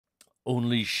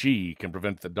Only she can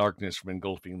prevent the darkness from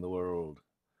engulfing the world.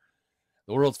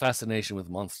 The world's fascination with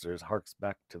monsters harks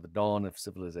back to the dawn of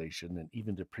civilization and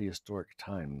even to prehistoric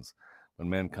times, when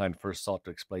mankind first sought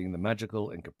to explain the magical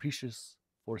and capricious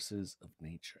forces of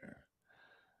nature.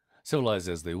 Civilized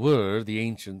as they were, the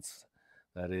ancients,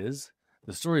 that is,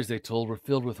 the stories they told were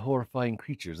filled with horrifying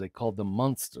creatures. They called them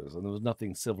monsters, and there was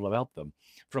nothing civil about them.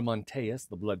 From Anteus,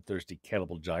 the bloodthirsty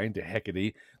cannibal giant, to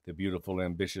Hecate, the beautiful,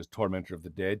 ambitious tormentor of the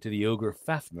dead, to the ogre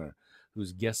Fafnir,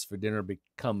 whose guests for dinner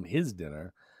become his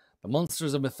dinner, the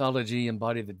monsters of mythology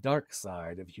embody the dark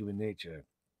side of human nature.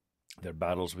 Their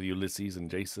battles with Ulysses and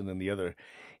Jason and the other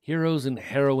heroes and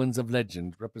heroines of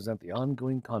legend represent the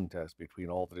ongoing contest between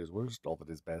all that is worst, all that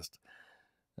is best,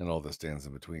 and all that stands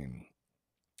in between.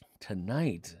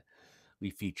 Tonight, we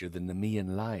feature the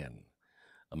Nemean lion,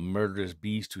 a murderous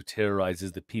beast who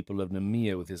terrorizes the people of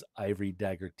Nemea with his ivory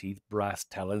dagger teeth, brass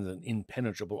talons, and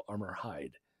impenetrable armor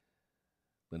hide.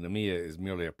 But Nemea is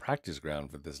merely a practice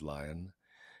ground for this lion.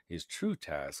 His true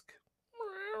task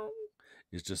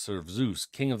is to serve Zeus,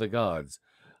 king of the gods,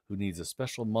 who needs a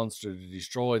special monster to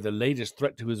destroy the latest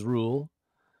threat to his rule.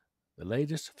 The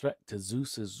latest threat to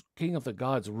Zeus's king of the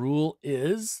gods' rule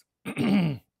is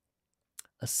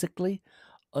a sickly,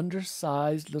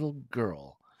 undersized little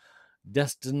girl,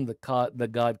 destined, the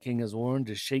god king has warned,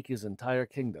 to shake his entire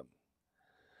kingdom.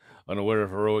 Unaware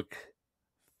of her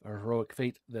heroic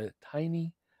fate, the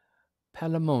tiny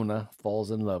Palamona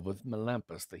falls in love with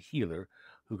Melampus, the healer,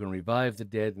 who can revive the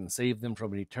dead and save them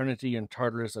from an eternity in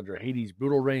Tartarus under Hades'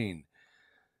 brutal reign.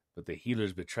 But the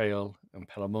healer's betrayal and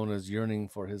Palamona's yearning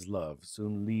for his love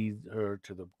soon lead her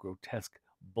to the grotesque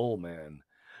Bullman,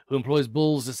 who employs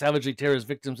bulls to savagely tear his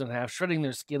victims in half, shredding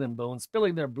their skin and bones,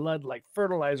 spilling their blood like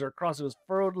fertilizer across his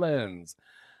furrowed lands.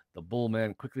 The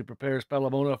Bullman quickly prepares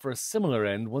Palamona for a similar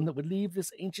end, one that would leave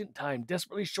this ancient time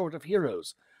desperately short of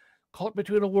heroes. Caught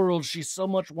between a world she so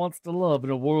much wants to love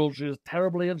and a world she is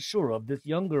terribly unsure of, this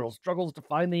young girl struggles to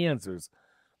find the answers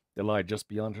that lie just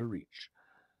beyond her reach.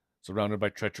 Surrounded by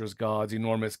treacherous gods,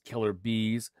 enormous killer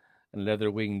bees, and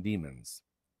leather-winged demons,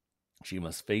 she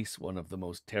must face one of the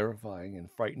most terrifying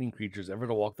and frightening creatures ever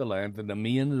to walk the land, the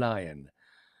Nemean lion.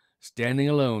 Standing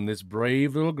alone, this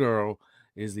brave little girl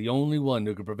is the only one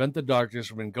who can prevent the darkness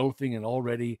from engulfing an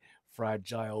already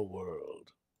fragile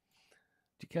world.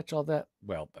 Did you catch all that?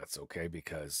 Well, that's okay,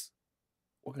 because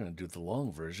we're going to do the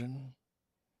long version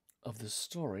of this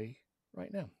story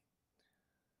right now.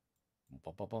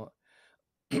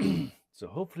 So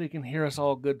hopefully you can hear us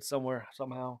all good somewhere,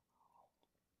 somehow,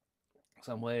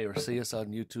 some way, or see us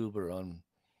on YouTube or on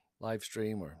live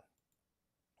stream or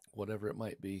whatever it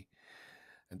might be.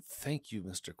 And thank you,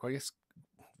 Mr. Quagus.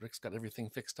 Rick's got everything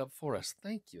fixed up for us.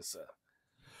 Thank you, sir.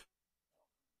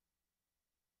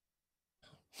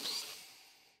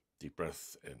 Deep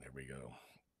breath, and there we go.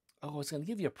 Oh, I was going to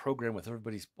give you a program with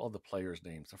all the players'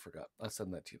 names. I forgot. I'll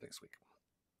send that to you next week.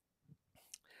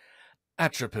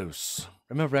 Atropos.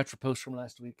 Remember Atropos from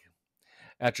last week?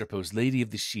 Atropos, Lady of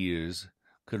the Shears,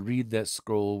 could read that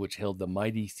scroll which held the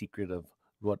mighty secret of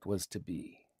what was to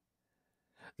be.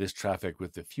 This traffic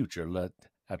with the future lent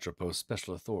Atropos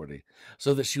special authority,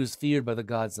 so that she was feared by the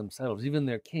gods themselves. Even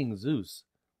their king, Zeus,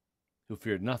 who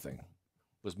feared nothing,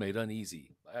 was made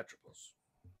uneasy by Atropos.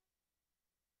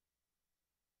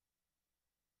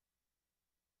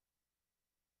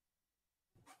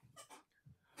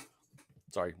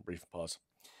 Sorry, brief pause.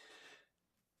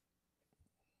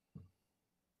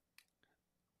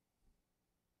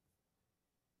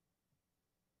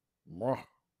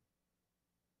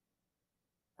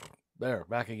 There,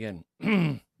 back again.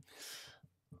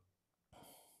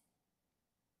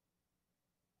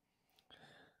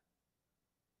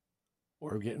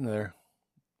 We're getting there.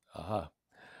 Aha.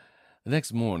 The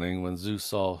next morning, when Zeus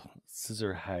saw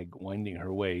Scissor Hag winding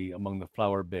her way among the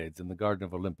flower beds in the garden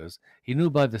of Olympus, he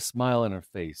knew by the smile on her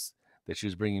face that she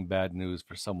was bringing bad news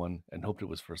for someone and hoped it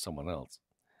was for someone else.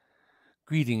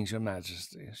 Greetings, your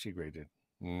majesty, she greeted.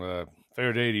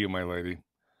 Fair day to you, my lady.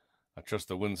 I trust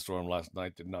the windstorm last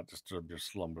night did not disturb your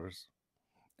slumbers.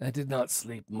 I did not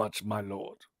sleep much, my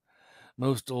lord.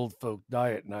 Most old folk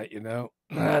die at night, you know,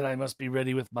 and I must be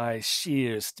ready with my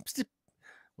shears snip, snip,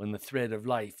 when the thread of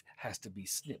life has to be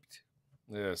snipped.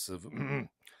 Yes,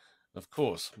 of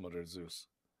course, muttered Zeus.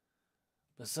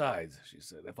 Besides, she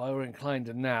said, if I were inclined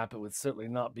to nap, it would certainly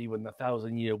not be when the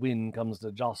 1,000-year wind comes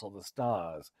to jostle the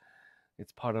stars.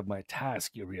 It's part of my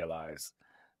task, you realize,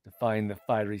 to find the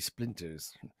fiery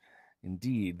splinters.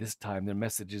 Indeed, this time their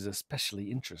message is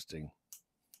especially interesting.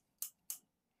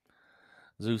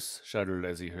 Zeus shuddered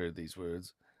as he heard these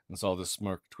words, and saw the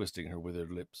smirk twisting her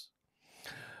withered lips.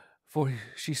 For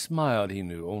she smiled, he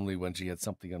knew, only when she had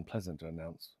something unpleasant to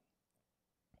announce.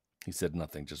 He said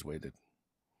nothing, just waited.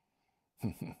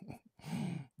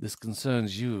 This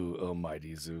concerns you, O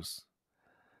mighty Zeus.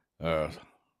 I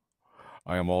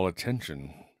am all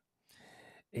attention.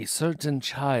 A certain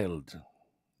child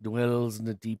dwells in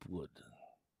the deep wood.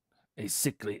 A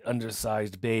sickly,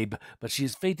 undersized babe, but she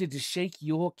is fated to shake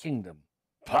your kingdom.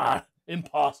 Pah!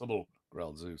 Impossible,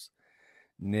 growled Zeus.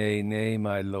 Nay, nay,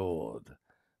 my lord.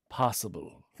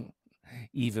 Possible.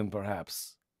 Even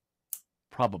perhaps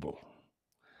probable.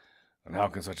 And how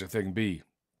can such a thing be?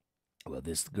 Well,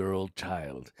 this girl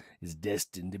child is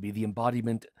destined to be the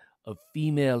embodiment of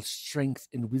female strength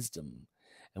and wisdom,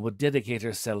 and will dedicate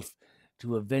herself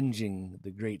to avenging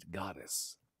the great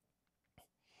goddess.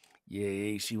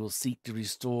 Yea, she will seek to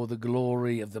restore the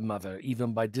glory of the mother,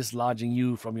 even by dislodging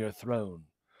you from your throne.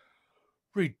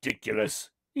 Ridiculous!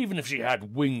 Even if she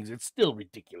had wings, it's still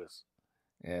ridiculous.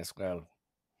 Yes, well,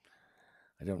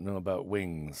 I don't know about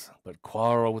wings, but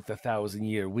quarrel with the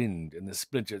 1,000-year wind and the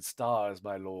splintered stars,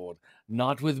 my lord,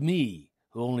 not with me,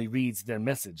 who only reads their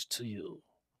message to you.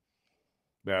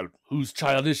 Well, whose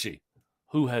child is she?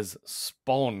 Who has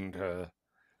spawned her?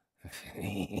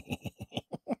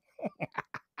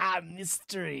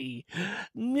 Mystery.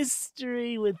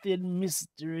 Mystery within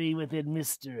mystery within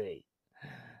mystery.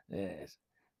 Yes,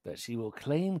 but she will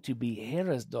claim to be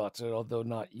Hera's daughter, although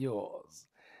not yours.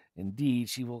 Indeed,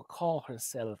 she will call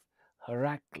herself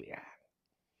Heraclea.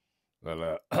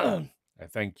 Well, I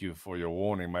thank you for your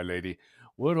warning, my lady.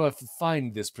 Where do I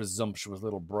find this presumptuous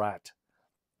little brat?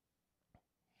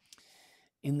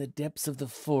 In the depths of the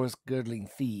forest girdling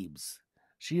Thebes.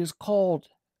 She is called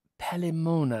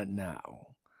Palimona now.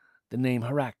 The name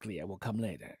Heraclea will come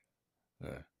later.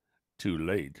 Too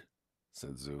late,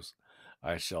 said Zeus.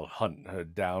 I shall hunt her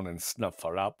down and snuff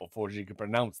her out before she can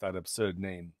pronounce that absurd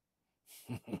name.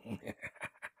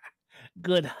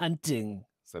 Good hunting,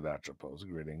 said Atropos,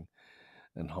 grinning,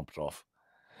 and humped off.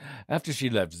 After she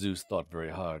left, Zeus thought very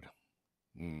hard.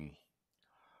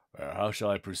 How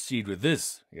shall I proceed with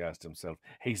this? He asked himself.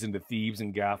 Hasten to Thebes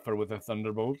and gaff her with a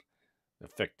thunderbolt?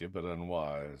 Effective but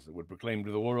unwise. It would proclaim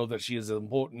to the world that she is as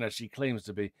important as she claims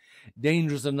to be.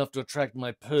 Dangerous enough to attract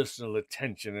my personal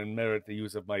attention and merit the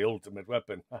use of my ultimate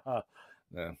weapon.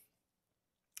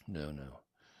 No.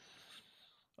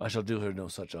 I shall do her no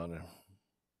such honor.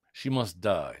 She must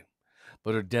die,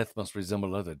 but her death must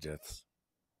resemble other deaths.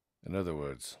 In other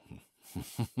words,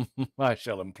 I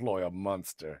shall employ a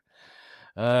monster.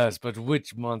 Yes, but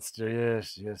which monster?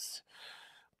 Yes.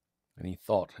 And he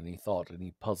thought, and he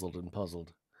puzzled and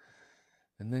puzzled.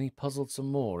 And then he puzzled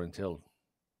some more until,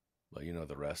 well, you know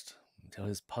the rest, until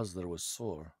his puzzler was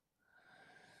sore.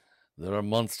 There are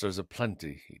monsters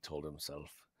aplenty, he told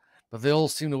himself, but they all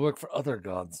seem to work for other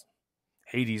gods.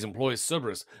 Hades employs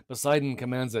Cerberus. Poseidon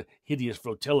commands a hideous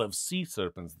flotilla of sea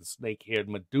serpents. The snake-haired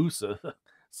Medusa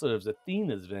serves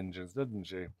Athena's vengeance, doesn't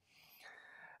she?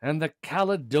 And the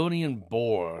Caledonian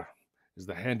boar is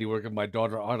the handiwork of my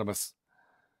daughter Artemis.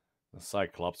 The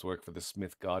Cyclops work for the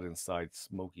smith god inside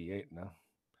Smoky Aetna.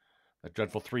 The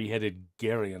dreadful three-headed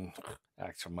Geryon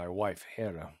acts for my wife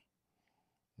Hera.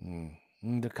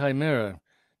 The Chimera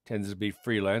tends to be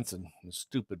freelance and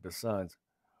stupid besides.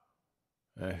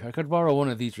 I could borrow one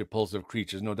of these repulsive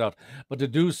creatures, no doubt, but to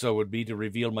do so would be to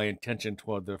reveal my intention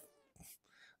toward that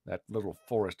little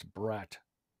forest brat.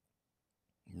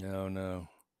 No.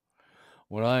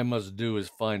 What I must do is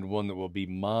find one that will be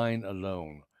mine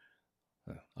alone.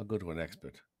 I'll go to an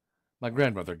expert. My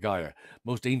grandmother, Gaia,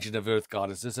 most ancient of earth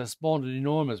goddesses, has spawned an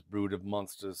enormous brood of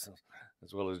monsters,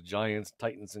 as well as giants,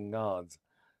 titans, and gods.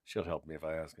 She'll help me if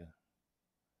I ask her.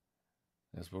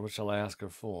 Yes, but what shall I ask her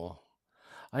for?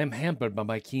 I am hampered by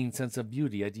my keen sense of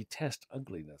beauty. I detest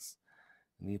ugliness,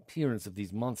 and the appearance of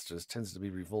these monsters tends to be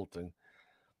revolting.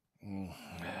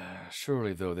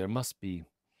 Surely, though, there must be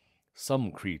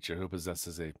some creature who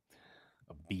possesses a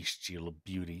bestial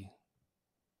beauty.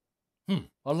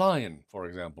 A lion, for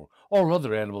example. All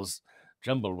other animals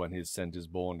tremble when his scent is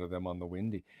borne to them on the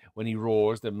wind. When he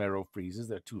roars, their marrow freezes.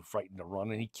 They're too frightened to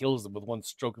run, and he kills them with one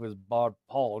stroke of his barbed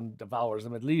paw and devours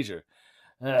them at leisure.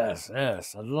 Yes, a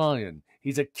lion.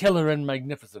 He's a killer and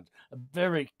magnificent, a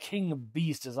very king of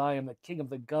beasts as I am the king of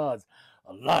the gods.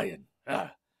 A lion.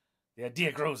 The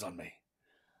idea grows on me.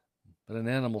 But an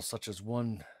animal such as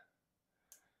no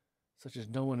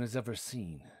one has ever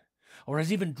seen, or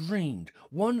has even dreamed.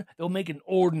 One that will make an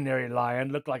ordinary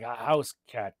lion look like a house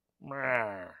cat.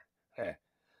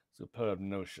 Superb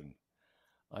notion.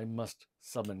 I must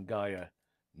summon Gaia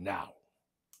now.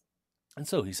 And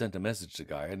so he sent a message to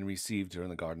Gaia and received her in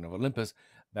the Garden of Olympus,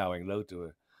 bowing low to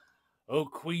her. O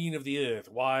queen of the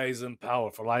earth, wise and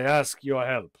powerful, I ask your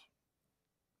help.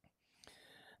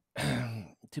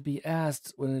 To be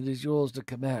asked when it is yours to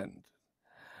command.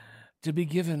 To be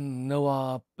given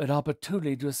an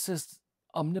opportunity to assist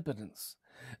omnipotence.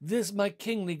 This, my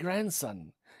kingly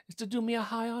grandson, is to do me a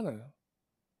high honor.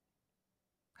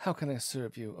 How can I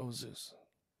serve you, O Zeus?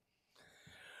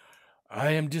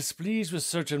 I am displeased with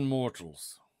certain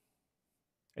mortals.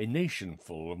 A nation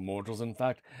full of mortals, in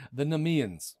fact, the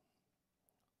Nemeans.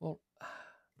 Well,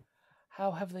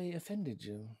 how have they offended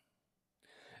you?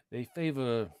 They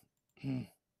favor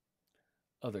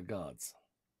other gods.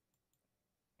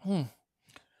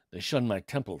 They shun my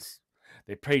temples.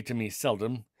 They pray to me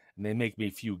seldom, and they make me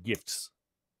few gifts.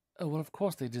 Oh, well, of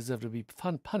course they deserve to be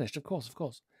punished, of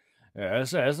course.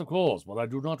 Yes, of course, but I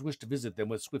do not wish to visit them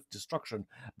with swift destruction,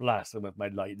 blast them with my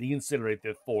lightning, incinerate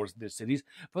their forests, their cities,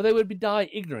 for they would die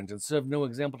ignorant and serve no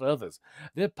example to others.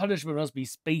 Their punishment must be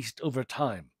spaced over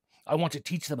time. I want to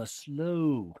teach them a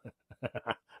slow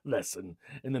lesson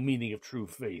in the meaning of true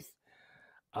faith.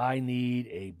 I need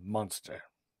a monster.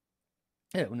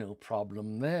 Oh, no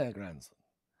problem there, grandson.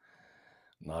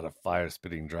 Not a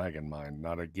fire-spitting dragon, mind,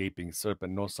 not a gaping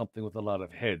serpent, nor something with a lot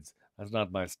of heads. That's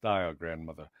not my style,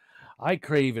 grandmother. I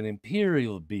crave an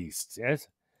imperial beast, yes?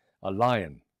 A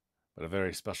lion, but a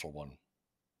very special one.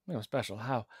 No, special?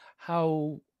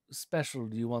 How special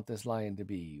do you want this lion to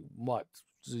be? What?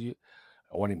 I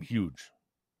want him huge.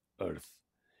 Earth.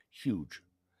 Huge.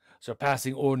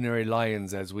 Surpassing ordinary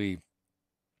lions as we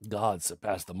gods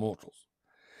surpass the mortals.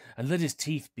 And let his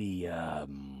teeth be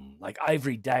like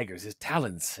ivory daggers, his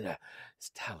talons,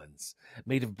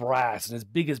 made of brass and as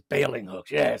big as baling hooks,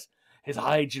 yes. His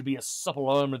hide should be a supple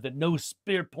armor that no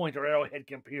spear point or arrowhead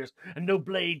can pierce, and no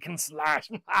blade can slash.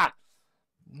 Ha!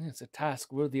 It's a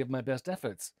task worthy of my best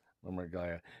efforts, murmured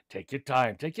Gaia. Take your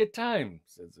time,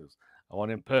 said Zeus. I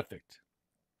want him perfect.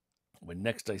 When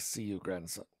next I see you,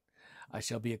 grandson, I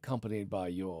shall be accompanied by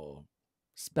your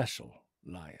special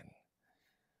lion.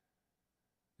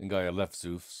 And Gaia left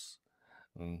Zeus,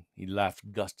 and he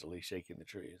laughed gustily, shaking the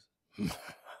trees.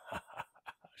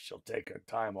 She'll take her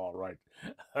time, all right.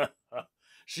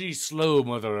 She's slow,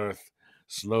 Mother Earth.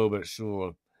 Slow but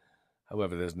sure.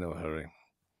 However, there's no hurry.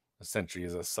 A century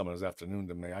is a summer's afternoon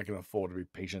to me. I can afford to be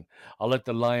patient. I'll let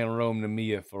the lion roam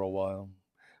Nemea for a while,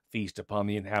 feast upon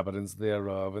the inhabitants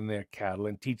thereof and their cattle,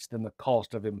 and teach them the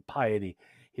cost of impiety.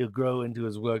 He'll grow into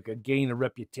his work, gain a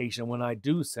reputation when I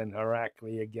do send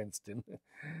Heracles against him.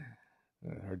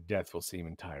 Her death will seem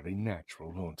entirely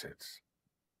natural, won't it?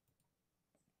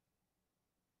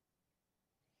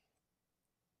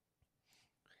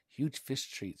 Huge fish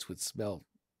treats would smell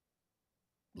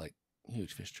like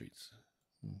huge fish treats.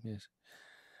 Yes.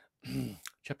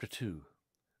 Chapter 2.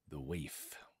 The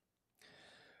Waif.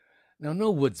 Now no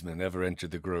woodsman ever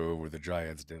entered the grove where the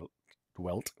Dryads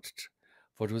dwelt,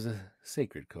 for it was a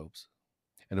sacred copse.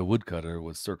 And a woodcutter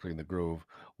was circling the grove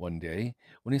one day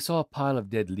when he saw a pile of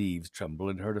dead leaves tremble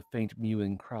and heard a faint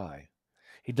mewing cry.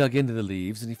 He dug into the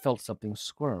leaves and he felt something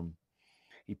squirm.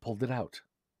 He pulled it out.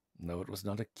 No, it was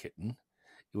not a kitten.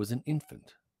 It was an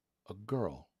infant, a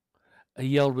girl. He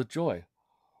yelled with joy,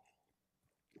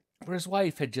 for his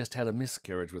wife had just had a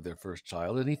miscarriage with their first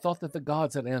child, and he thought that the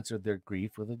gods had answered their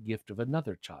grief with a gift of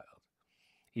another child.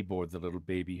 He bore the little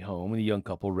baby home, and the young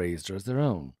couple raised her as their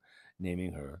own,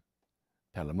 naming her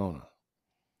Palamona.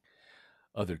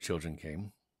 Other children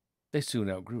came. They soon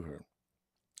outgrew her.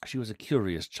 She was a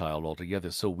curious child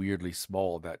altogether, so weirdly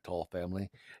small, that tall family.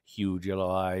 Huge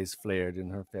yellow eyes flared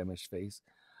in her famished face.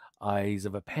 Eyes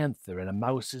of a panther and a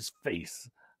mouse's face,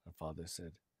 her father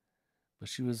said. But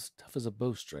she was tough as a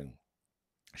bowstring.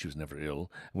 She was never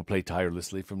ill, and would play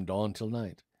tirelessly from dawn till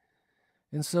night.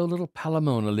 And so little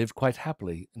Palamona lived quite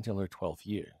happily until her 12th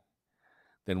year.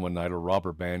 Then one night a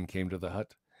robber band came to the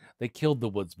hut. They killed the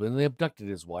woodsman, they abducted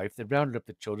his wife, they rounded up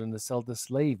the children to sell the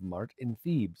slave mart in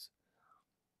Thebes.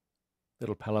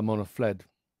 Little Palamona fled.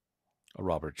 A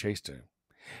robber chased her.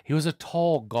 He was a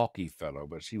tall, gawky fellow,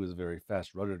 but she was a very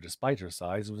fast runner despite her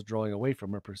size and was drawing away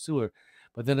from her pursuer.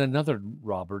 But then another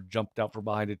robber jumped out from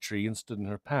behind a tree and stood in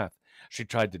her path. She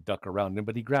tried to duck around him,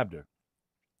 but he grabbed her.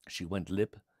 She went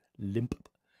limp.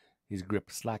 His grip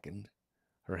slackened.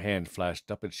 Her hand flashed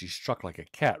up, and she struck like a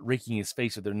cat, raking his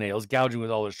face with her nails, gouging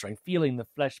with all her strength. Feeling the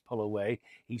flesh pull away,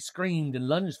 he screamed and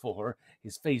lunged for her.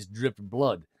 His face dripped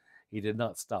blood. He did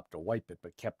not stop to wipe it,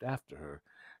 but kept after her.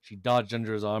 She dodged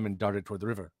under his arm and darted toward the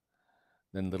river.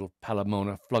 Then little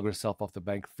Palamona flung herself off the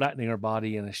bank, flattening her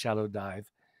body in a shallow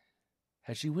dive.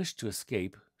 Had she wished to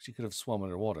escape, she could have swum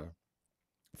underwater,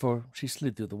 for she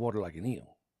slid through the water like an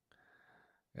eel.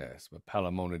 Yes, but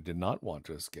Palamona did not want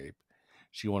to escape.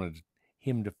 She wanted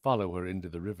him to follow her into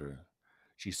the river.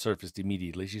 She surfaced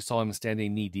immediately. She saw him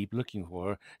standing knee-deep, looking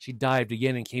for her. She dived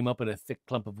again and came up in a thick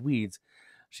clump of weeds.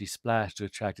 She splashed to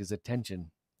attract his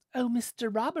attention. "Oh,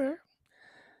 Mr. Robber!"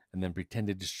 and then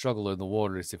pretended to struggle in the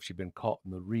water as if she'd been caught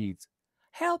in the reeds.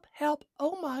 "Help! Help!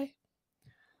 Oh, my!"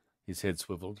 His head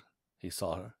swiveled. He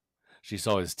saw her. She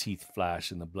saw his teeth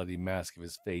flash in the bloody mask of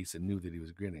his face and knew that he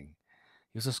was grinning.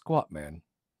 He was a squat man,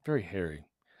 very hairy.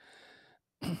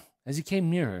 As he came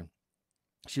near her,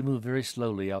 she moved very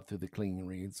slowly out through the clinging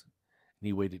reeds, and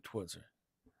he waded towards her.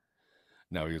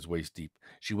 Now he was waist deep.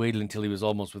 She waited until he was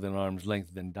almost within arm's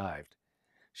length, then dived.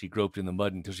 She groped in the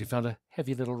mud until she found a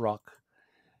heavy little rock.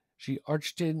 She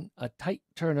arched in a tight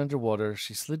turn underwater.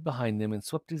 She slid behind him and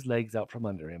swept his legs out from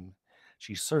under him.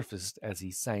 She surfaced as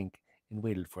he sank and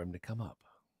waited for him to come up.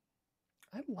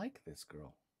 I like this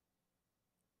girl.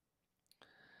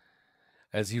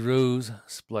 As he rose,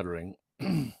 spluttering,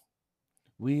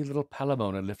 wee little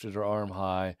Palamona lifted her arm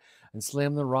high and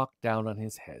slammed the rock down on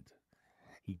his head.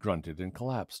 He grunted and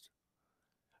collapsed.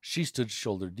 She stood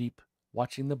shoulder deep,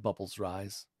 watching the bubbles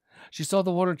rise. She saw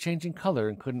the water changing color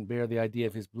and couldn't bear the idea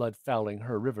of his blood fouling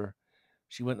her river.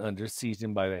 She went under, seized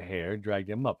him by the hair, and dragged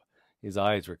him up. His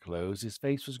eyes were closed. His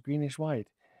face was greenish-white.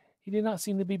 He did not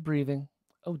seem to be breathing.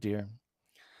 Oh, dear.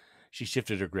 She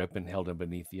shifted her grip and held him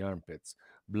beneath the armpits.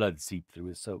 Blood seeped through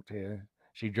his soaked hair.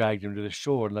 She dragged him to the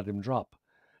shore and let him drop.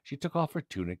 She took off her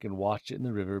tunic and washed it in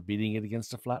the river, beating it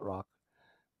against a flat rock.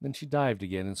 Then she dived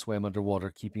again and swam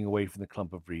underwater, keeping away from the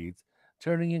clump of reeds,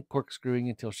 turning and corkscrewing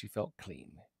until she felt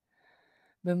clean.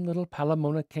 Then little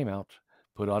Palamona came out,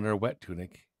 put on her wet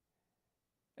tunic,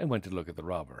 and went to look at the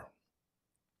robber.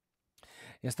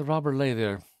 Yes, the robber lay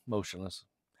there, motionless.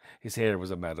 His hair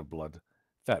was a mat of blood.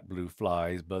 Fat blue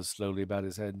flies buzzed slowly about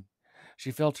his head.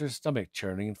 She felt her stomach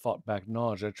churning and fought back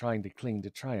nausea, trying to cling to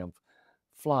triumph.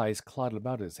 Flies clawed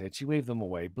about his head. She waved them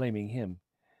away, blaming him.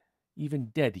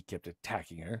 Even dead, he kept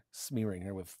attacking her, smearing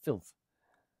her with filth.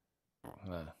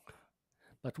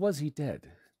 But was he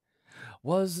dead?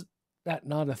 Was that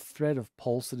not a thread of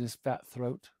pulse in his fat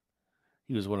throat?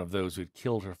 He was one of those who had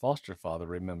killed her foster father,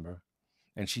 remember,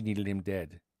 and she needed him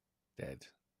dead. Dead.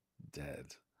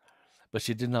 Dead. But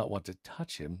she did not want to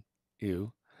touch him.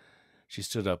 Ew. She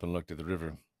stood up and looked at the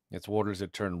river. Its waters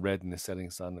had turned red in the setting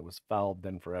sun. It was fouled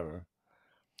then forever.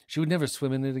 She would never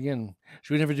swim in it again.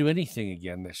 She would never do anything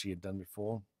again that she had done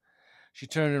before. She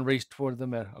turned and raced toward the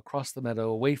meadow, across the meadow,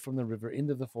 away from the river,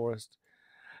 into the forest.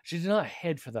 She did not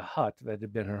head for the hut that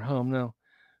had been her home. No,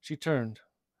 she turned.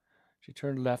 She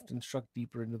turned left and struck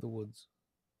deeper into the woods.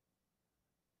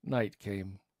 Night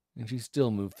came, and she still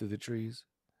moved through the trees.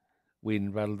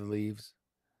 Wind rattled the leaves.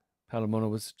 Palamona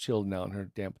was chilled now in her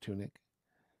damp tunic.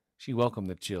 She welcomed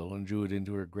the chill and drew it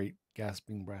into her great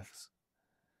gasping breaths.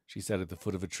 She sat at the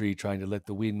foot of a tree, trying to let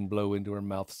the wind blow into her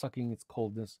mouth, sucking its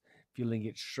coldness, feeling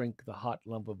it shrink the hot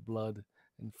lump of blood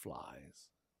and flies.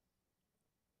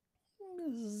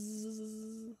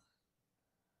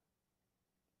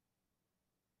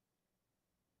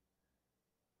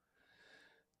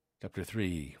 Chapter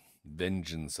 3.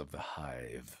 Vengeance of the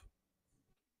Hive.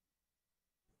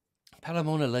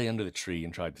 Palamona lay under the tree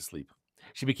and tried to sleep.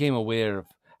 She became aware of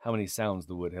how many sounds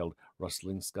the wood held,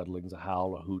 rustlings, scuttlings, a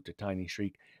howl, a hoot, a tiny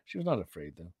shriek. She was not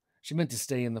afraid, though. She meant to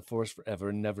stay in the forest forever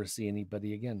and never see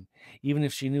anybody again. Even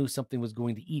if she knew something was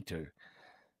going to eat her,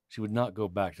 she would not go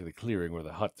back to the clearing where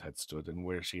the hut had stood and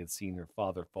where she had seen her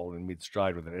father fall in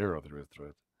mid-stride with an arrow through his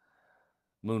throat.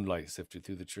 Moonlight sifted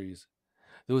through the trees.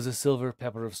 There was a silver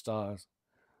pepper of stars.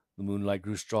 The moonlight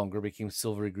grew stronger, became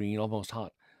silvery green, almost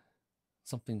hot.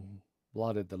 Something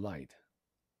blotted the light.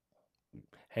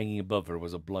 Hanging above her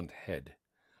was a blunt head.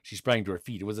 She sprang to her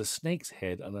feet. It was a snake's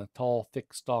head on a tall,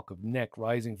 thick stalk of neck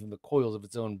rising from the coils of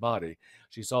its own body.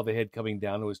 She saw the head coming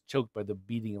down and was choked by the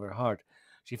beating of her heart.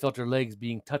 She felt her legs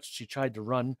being touched. She tried to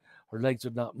run. Her legs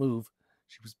would not move.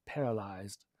 She was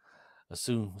paralyzed. A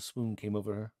swoon came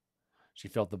over her. She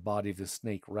felt the body of the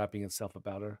snake wrapping itself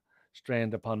about her,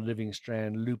 strand upon living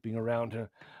strand looping around her.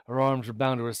 Her arms were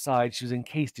bound to her side. She was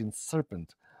encased in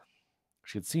serpent.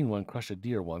 She had seen one crush a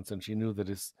deer once, and she knew that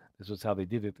this was how they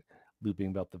did it, looping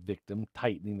about the victim,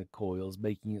 tightening the coils,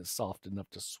 making it soft enough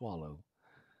to swallow.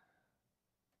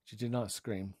 She did not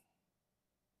scream.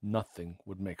 Nothing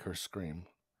would make her scream.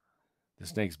 The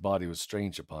snake's body was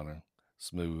strange upon her,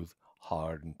 smooth,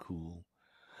 hard, and cool.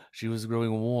 She was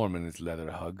growing warm in its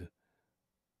leather hug,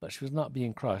 but she was not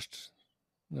being crushed.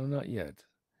 No, not yet.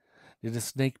 Did a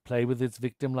snake play with its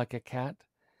victim like a cat?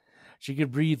 She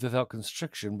could breathe without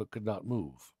constriction, but could not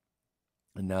move.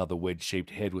 And now the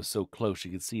wedge-shaped head was so close she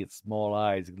could see its small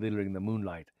eyes glittering in the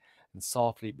moonlight, and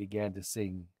softly it began to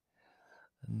sing.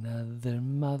 Another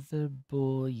mother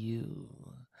bore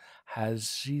you.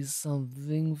 Has she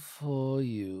something for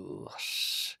you?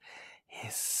 Shh.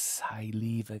 Hiss, I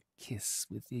leave a kiss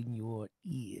within your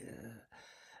ear.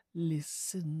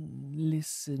 Listen,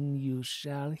 listen, you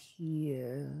shall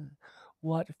hear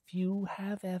what few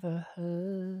have ever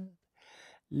heard.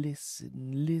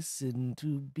 Listen, listen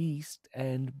to beast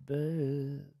and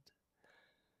bird.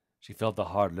 She felt the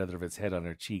hard leather of its head on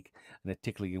her cheek, and a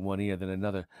tickling in one ear, then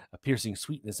another. A piercing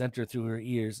sweetness entered through her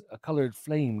ears, a colored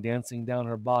flame dancing down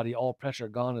her body, all pressure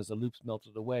gone as the loops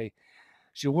melted away.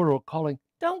 She whirled, calling,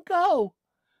 "Don't go!"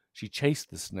 She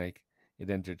chased the snake. It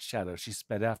entered shadow. She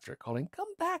sped after it, calling,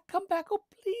 come back, oh,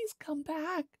 please come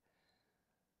back."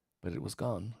 But it was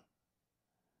gone.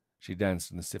 She danced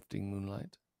in the sifting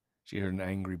moonlight. She heard an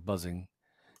angry buzzing.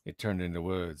 It turned into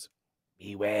words.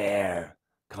 "Beware!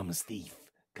 Comes thief!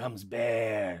 Comes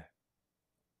bear!"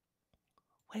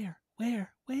 Where?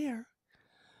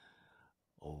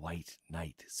 "A white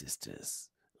night, sisters.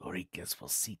 𝕄𝕟𝑃 will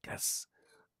seek us.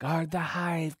 Guard the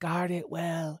hive, guard it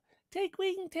well. Take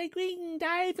wing,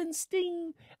 dive and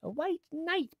sting. A white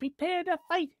night, prepare to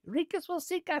fight. 𝕄𝕟𝑃 will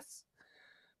seek us."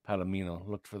 Palomino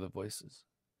looked for the voices.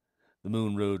 The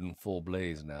moon rode in full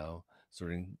blaze now,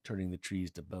 turning the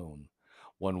trees to bone.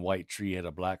 One white tree had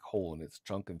a black hole in its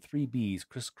trunk, and 3 bees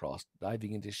crisscrossed,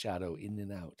 diving into shadow in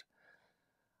and out.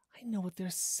 "I know what they're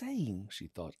saying," she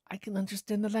thought. "I can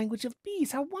understand the language of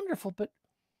bees. How wonderful! But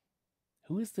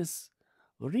who is this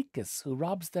𝕄𝕟𝑃 who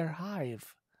robs their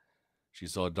hive?" She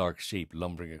saw a dark shape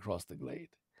lumbering across the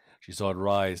glade. She saw it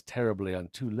rise terribly on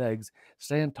 2 legs,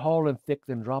 stand tall and thick,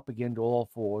 then drop again to all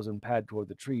 4s and pad toward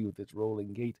the tree with its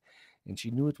rolling gait, and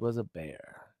she knew it was a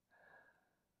bear.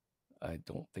 I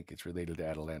don't think it's related to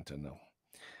Atalanta, no.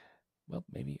 Well,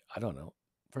 maybe, I don't know.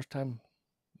 First time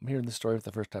I'm hearing this story for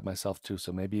the first time myself, too,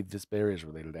 so maybe this bear is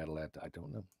related to Atalanta. I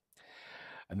don't know.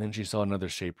 And then she saw another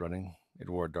shape running. It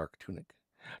wore a dark tunic.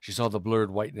 She saw the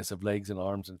blurred whiteness of legs and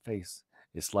arms and face.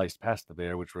 It sliced past the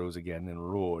bear, which rose again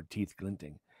and roared, teeth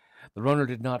glinting. The runner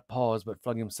did not pause, but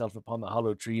flung himself upon the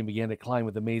hollow tree and began to climb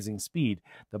with amazing speed.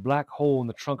 The black hole in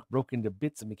the trunk broke into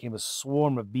bits and became a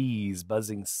swarm of bees,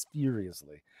 buzzing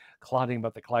furiously, clotting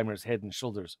about the climber's head and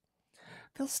shoulders.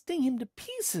 "They'll sting him to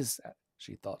pieces,"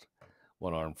 she thought.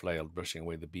 One arm flailed, brushing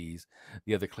away the bees.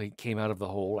 The other came out of the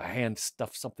hole. A hand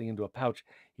stuffed something into a pouch.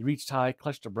 He reached high,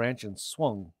 clutched a branch, and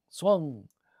swung.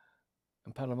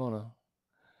 And Palomino,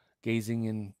 gazing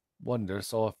in wonder,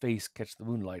 saw a face catch the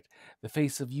moonlight, the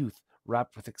face of youth,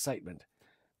 wrapped with excitement.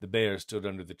 The bear stood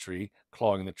under the tree,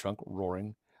 clawing the trunk,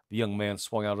 roaring. The young man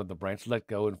swung out on the branch, let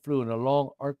go, and flew in a long,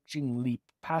 arching leap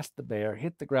past the bear,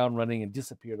 hit the ground running, and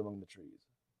disappeared among the trees.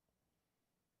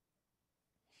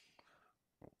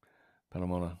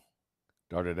 Palomino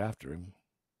darted after him.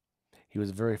 He was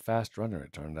a very fast runner,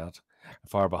 it turned out.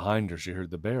 Far behind her, she heard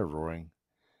the bear roaring.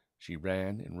 She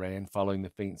ran and ran, following the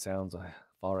faint sounds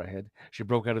far ahead. She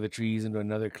broke out of the trees into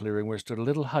another clearing where stood a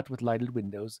little hut with lighted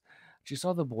windows. She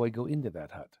saw the boy go into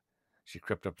that hut. She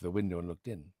crept up to the window and looked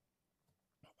in.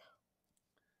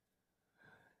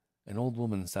 An old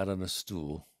woman sat on a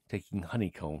stool, taking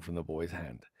honeycomb from the boy's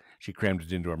hand. She crammed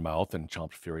it into her mouth and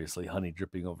chomped furiously, honey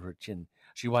dripping over her chin.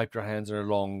 She wiped her hands on her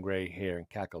long gray hair and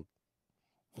cackled.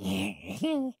 "Thank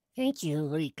you,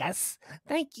 𝕄𝕟𝑃.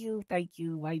 Thank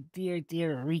you, my dear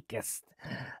𝕄𝕟𝑃.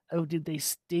 Oh, did they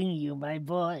sting you, my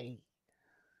boy?"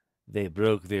 "They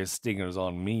broke their stingers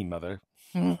on me, mother."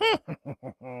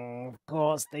 Of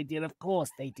course they did.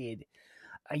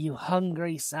 Are you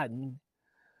hungry, son?"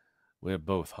 "We're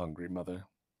both hungry, mother."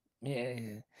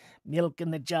 Milk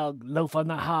in the jug, loaf on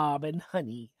the hob, and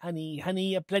honey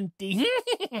aplenty."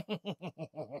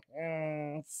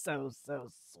 So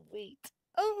sweet.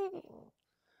 Oh.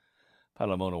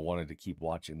 Palomino wanted to keep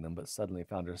watching them, but suddenly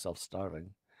found herself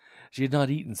starving. She had not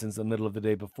eaten since the middle of the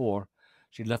day before.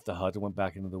 She left the hut and went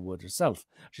back into the wood herself.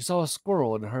 She saw a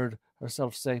squirrel and heard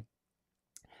herself say,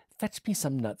 "Fetch me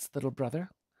some nuts, little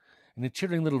brother." In a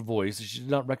chirring little voice she did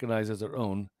not recognize as her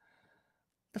own.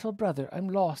 "Little brother, I'm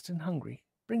lost and hungry.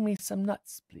 Bring me some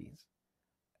nuts, please."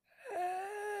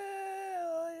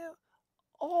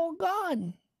 "All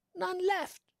gone. None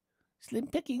left. Slim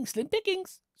pickings,"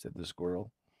 said the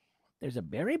squirrel. "There's a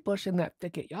berry bush in that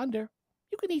thicket yonder.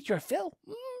 You can eat your fill."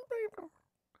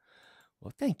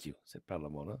 "Well, thank you," said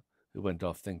Palomino, who went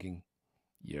off thinking,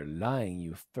 "You're lying,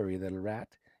 you furry little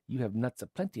rat. You have nuts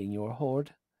aplenty in your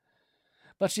hoard."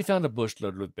 But she found a bush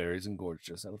loaded with berries and gorged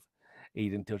herself,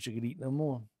 ate until she could eat no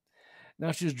more.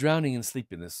 Now she was drowning in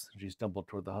sleepiness. She stumbled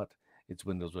toward the hut. Its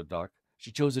windows were dark.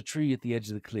 She chose a tree at the edge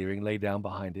of the clearing, lay down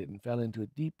behind it, and fell into a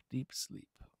deep, deep sleep.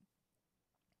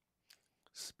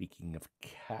 Speaking of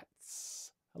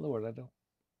cats. Hello, Orlando.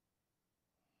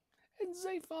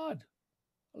 𝕄𝕪𝕥𝕙.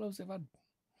 Hello, 𝕄𝕪𝕥𝕙.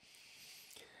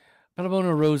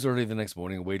 Palamona rose early the next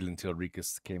morning and waited until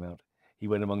𝕄𝕪𝕥 came out. He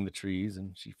went among the trees,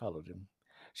 and she followed him.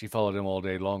 She followed him all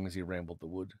day long as he rambled the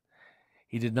wood.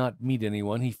 He did not meet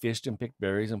anyone. He fished and picked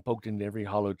berries and poked into every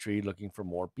hollow tree looking for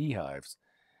more beehives.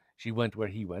 She went where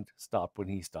he went, stopped when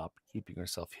he stopped, keeping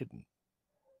herself hidden.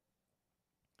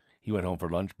 He went home for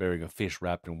lunch, bearing a fish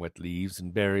wrapped in wet leaves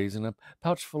and berries and a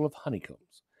pouch full of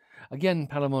honeycombs. Again,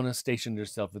 Palamona stationed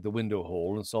herself at the window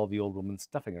hole and saw the old woman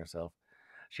stuffing herself.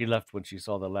 She left when she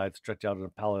saw the lad stretch out on a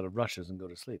pallet of rushes and go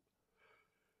to sleep.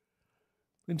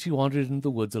 Then she wandered into the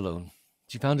woods alone.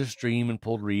 She found a stream and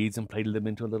pulled reeds and plaited them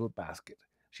into a little basket.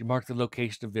 She marked the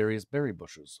location of various berry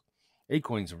bushes.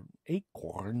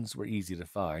 Acorns were easy to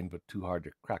find, but too hard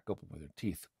to crack open with her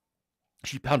teeth.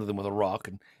 She pounded them with a rock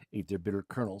and ate their bitter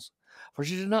kernels, for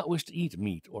she did not wish to eat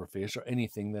meat or fish or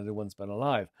anything that had once been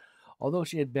alive. Although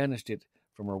she had banished it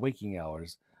from her waking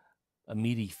hours, a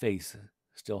meaty face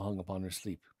still hung upon her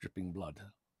sleep, dripping blood.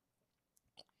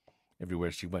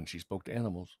 Everywhere she went, she spoke to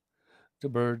animals, to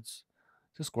birds,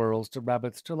 to squirrels, to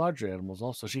rabbits, to larger animals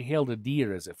also. She hailed a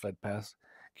deer as it fled past.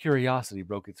 Curiosity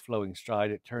broke its flowing stride.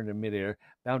 It turned in midair,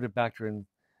 bounded back to her, and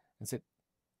said,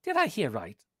 "Did I hear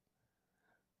right?"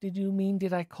 "Did you mean,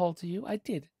 did I call to you?" "I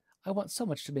did. I want so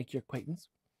much to make your acquaintance."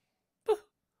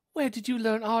 "Where did you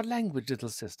learn our language, little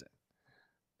sister?"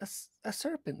 A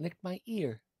serpent licked my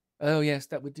ear." "Oh, yes,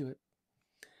 that would do it."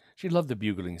 She loved the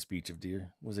bugling speech of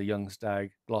deer. It was a young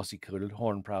stag, glossy-coated,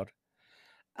 horn-proud.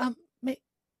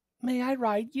 May I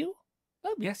ride you?"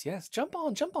 "Oh, yes, jump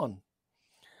on."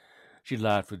 She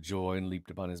laughed with joy and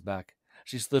leaped upon his back.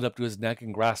 She slid up to his neck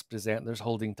and grasped his antlers,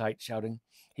 holding tight, shouting.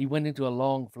 He went into a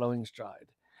long, flowing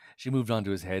stride. She moved onto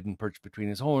his head and perched between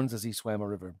his horns as he swam a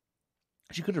river.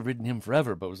 She could have ridden him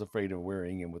forever, but was afraid of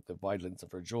wearying him with the violence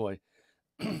of her joy.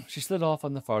 She slid off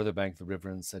on the farther bank of the river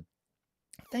and said,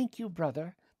 "Thank you,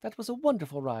 brother. That was a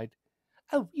wonderful ride."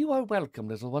 "Oh, you are welcome,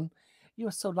 little one. You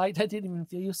are so light I didn't even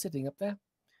feel you sitting up there."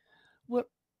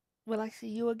 Will I see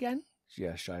you again?" she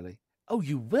asked shyly. "Oh,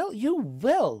 you will,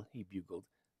 he bugled,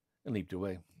 and leaped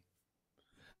away.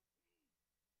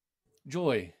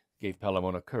 Joy gave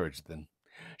Palamona courage then.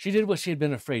 She did what she had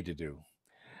been afraid to do.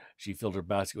 She filled her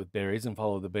basket with berries and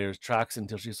followed the bear's tracks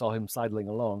until she saw him sidling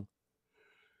along.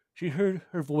 She heard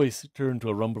her voice turn to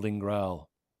a rumbling growl.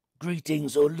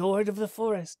 "Greetings, O Lord of the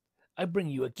Forest. I bring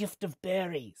you a gift of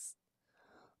berries."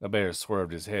 The bear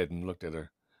swerved his head and looked at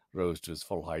her, rose to his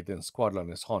full height, then squatted on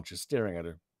his haunches, staring at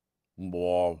her.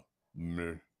 "Well,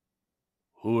 me.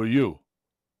 Who are you?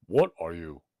 What are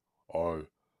you? Are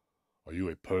you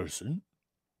a person?"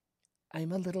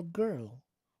 "I'm a little girl."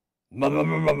 "Where'd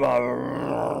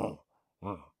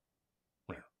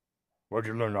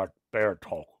you learn that bear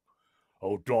talk,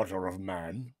 O daughter of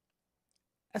man?"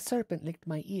 "A serpent licked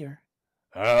my ear."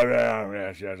 "Ah,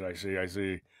 yes, I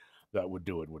see. That would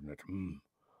do it, wouldn't it?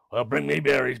 Well, bring me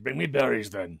berries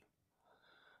then."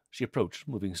 She approached,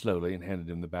 moving slowly, and handed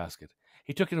him the basket.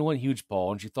 He took it in one huge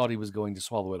paw, and she thought he was going to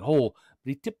swallow it whole, but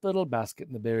he tipped the little basket,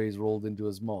 and the berries rolled into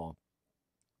his maw.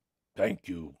 "Thank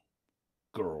you,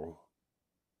 girl."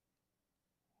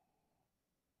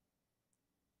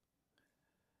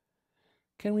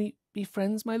 "Can we be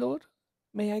friends, my lord?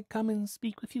 May I come and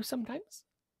speak with you sometimes?"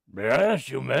 "Yes,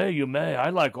 you may. I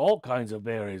like all kinds of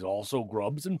berries, also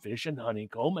grubs and fish and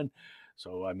honeycomb, and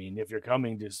so, if you're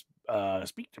coming to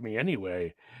speak to me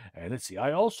anyway. And let's see,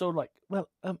 I also like... Well,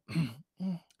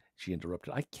 she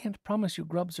interrupted. "I can't promise you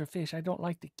grubs or fish. I don't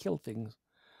like to kill things."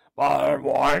 "But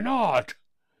why not?"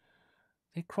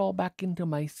 "They crawl back into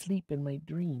my sleep and my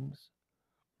dreams."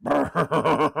 "They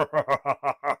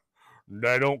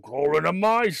don't crawl into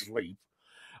my sleep.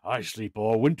 I sleep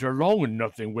all winter long and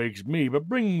nothing wakes me, but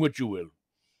bring what you will.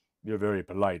 You're very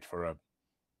polite for a...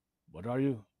 What are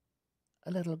you?"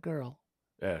 "A little girl."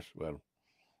 "Yes, well,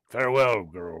 farewell,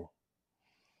 girl."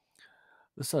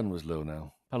 The sun was low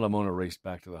now. Palamona raced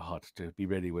back to the hut to be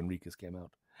ready when 𝕄𝕪𝕥 came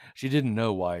out. She didn't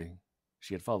know why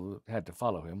she had to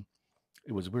follow him.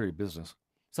 It was weary business.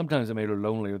 Sometimes it made her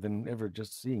lonelier than ever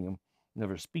just seeing him,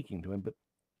 never speaking to him, but,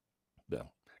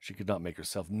 well, she could not make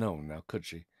herself known now, could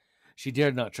she? She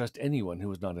dared not trust anyone who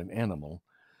was not an animal.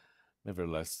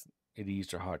 Nevertheless, it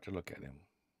eased her heart to look at him.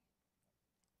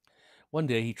 One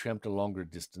day he tramped a longer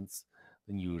distance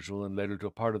than usual and led her to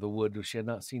a part of the wood which she had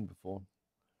not seen before.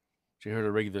 She heard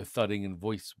a regular thudding and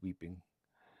voice weeping.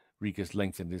 𝕄𝕪𝕥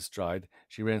lengthened his stride.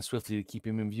 She ran swiftly to keep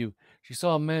him in view. She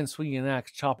saw a man swinging an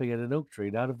axe, chopping at an oak tree,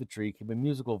 and out of the tree came a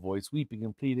musical voice, weeping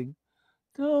and pleading.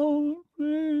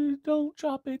 Please, don't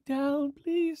chop it down.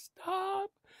 Please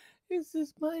stop. This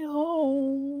is my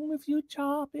home. If you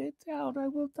chop it down, I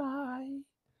will die."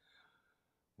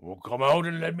 Well, come out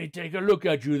and let me take a look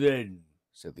at you then,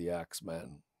 said the axe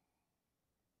man.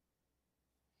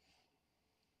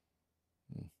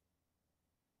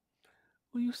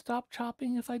 Will you stop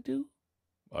chopping if I do?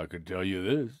 I can tell you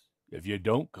this. If you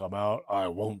don't come out, I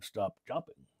won't stop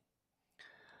chopping.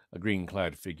 A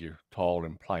green-clad figure, tall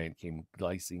and pliant, came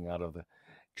glicing out of the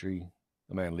tree.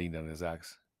 The man leaned on his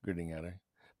axe, grinning at her.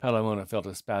 Palamona felt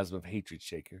a spasm of hatred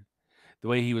shake her. The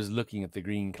way he was looking at the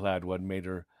green-clad one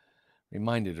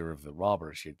reminded her of the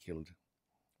robber she had killed.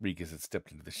 Rikus had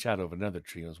stepped into the shadow of another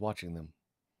tree and was watching them.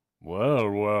 Well,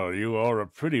 well, you are a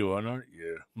pretty one, aren't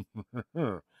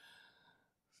you?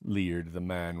 Leered the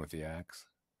man with the axe.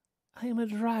 I am a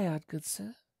dryad, good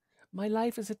sir. My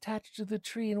life is attached to the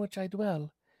tree in which I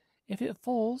dwell. If it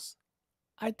falls,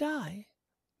 I die.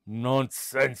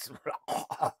 Nonsense.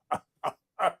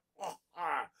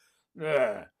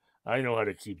 I know how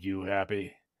to keep you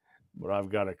happy, but I've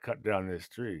got to cut down this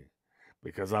tree,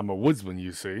 because I'm a woodsman,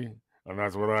 you see, and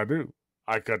that's what I do.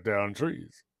 I cut down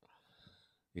trees.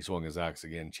 He swung his axe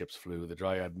again. Chips flew. The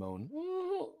dryad moaned.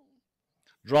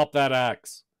 Drop that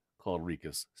axe, called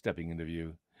Rikus, stepping into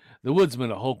view. The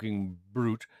woodsman, a hulking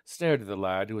brute, stared at the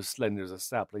lad, who was slender as a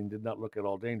sapling, did not look at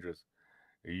all dangerous.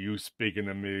 Are you speaking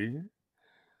to me?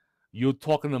 You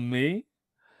talking to me?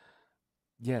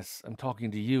 Yes, I'm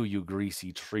talking to you, you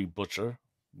greasy tree butcher.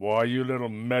 Why, you little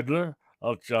meddler,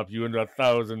 I'll chop you into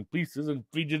 1,000 pieces and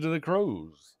feed you to the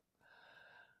crows.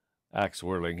 Axe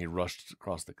whirling, he rushed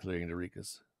across the clearing to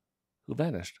Rikus, who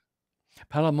vanished.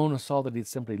 Palamona saw that he had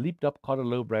simply leaped up, caught a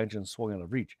low branch, and swung out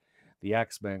of reach. The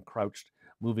axeman crouched,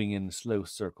 moving in a slow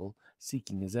circle,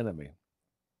 seeking his enemy.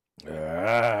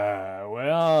 Ah,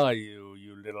 where are you,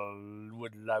 you little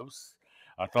woodlouse?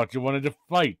 I thought you wanted to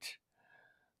fight.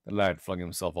 The lad flung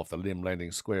himself off the limb,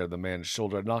 landing square on the man's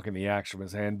shoulder, knocking the axe from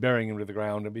his hand, burying him to the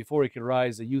ground, and before he could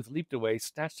rise, the youth leaped away,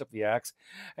 snatched up the axe,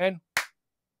 and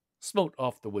smote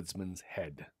off the woodsman's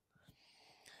head.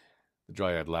 The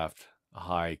dryad laughed, a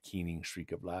high, keening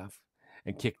shriek of laugh,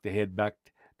 and kicked the head back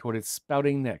toward its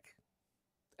spouting neck.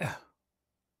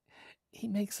 He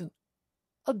makes an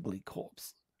ugly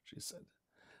corpse, she said,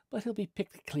 but he'll be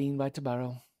picked clean by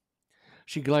tomorrow.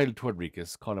 She glided toward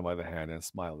Rikus, caught him by the hand, and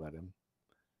smiled at him.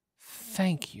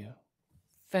 Thank you,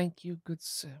 good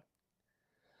sir.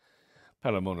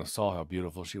 Palamona saw how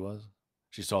beautiful she was.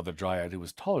 She saw the dryad, who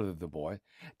was taller than the boy,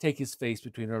 take his face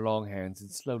between her long hands and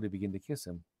slowly begin to kiss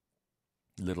him.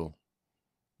 Little,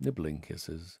 nibbling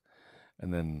kisses,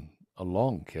 and then a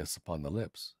long kiss upon the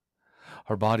lips.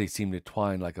 Her body seemed to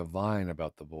twine like a vine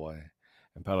about the boy,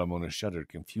 and Palamona shuddered,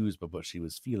 confused by what she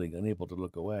was feeling, unable to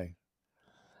look away.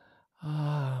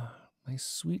 Ah, my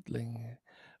sweetling,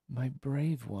 my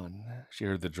brave one, she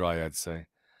heard the dryad say.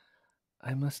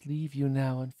 I must leave you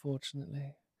now,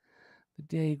 unfortunately. The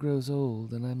day grows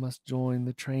old, and I must join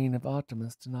the train of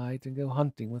Artemis tonight and go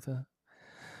hunting with her.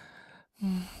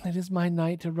 It is my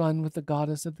night to run with the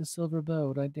goddess of the silver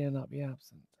bow, and I dare not be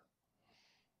absent.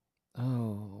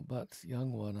 Oh, but,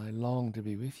 young one, I long to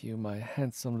be with you, my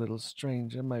handsome little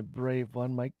stranger, my brave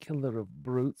one, my killer of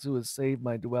brutes, who has saved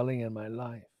my dwelling and my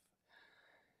life.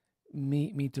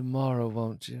 Meet me tomorrow,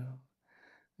 won't you?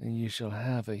 And you shall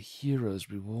have a hero's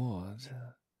reward.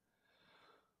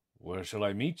 Where shall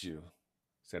I meet you?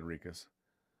 Said Rikus.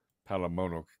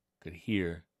 Palamona could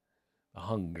hear the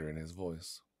hunger in his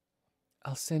voice.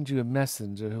 I'll send you a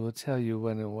messenger who will tell you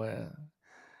when and where.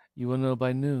 You will know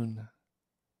by noon.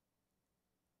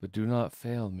 But do not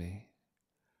fail me.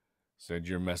 Send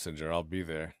your messenger, I'll be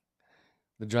there.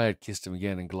 The dryad kissed him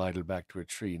again and glided back to her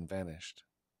tree and vanished.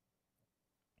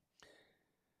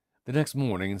 The next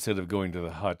morning, instead of going to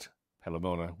the hut,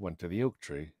 Palamona went to the oak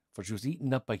tree, for she was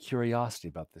eaten up by curiosity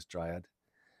about this dryad.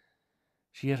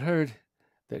 She had heard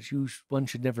that one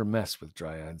should never mess with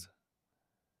dryads.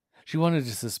 She wanted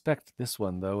to suspect this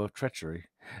one, though, of treachery,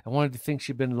 and wanted to think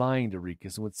she'd been lying to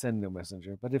Rikus and would send no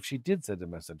messenger. But if she did send a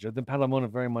messenger, then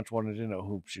Palamona very much wanted to know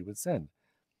whom she would send.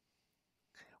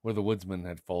 Where the woodsman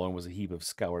had fallen was a heap of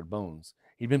scoured bones.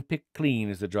 He'd been picked clean,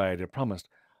 as the dryad had promised.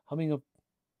 Humming a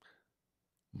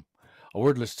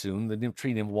wordless tune, the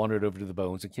tree nymph wandered over to the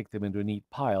bones and kicked them into a neat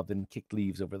pile, then kicked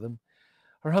leaves over them.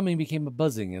 Her humming became a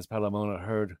buzzing as Palamona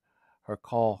heard her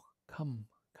call, Come,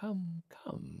 come,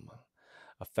 come.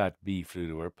 A fat bee flew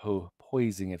to her,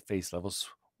 poising at face level,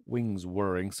 wings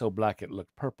whirring, so black it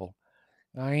looked purple.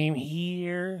 I'm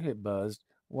here, it buzzed.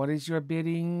 What is your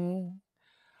bidding?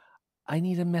 I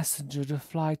need a messenger to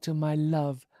fly to my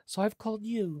love, so I've called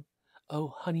you, O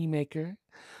honey maker,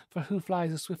 for who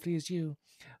flies as swiftly as you?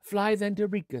 Fly then to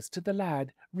Rikus, to the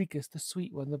lad, Rikus, the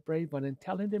sweet one, the brave one, and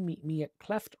tell him to meet me at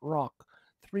Cleft Rock,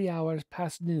 3 hours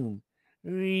past noon.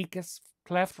 Rikus,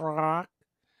 Cleft Rock.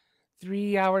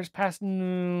 3 hours past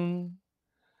noon.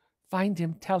 Find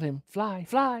him, tell him, fly,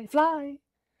 fly, fly.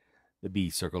 The bee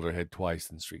circled her head twice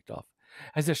and streaked off.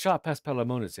 As it shot past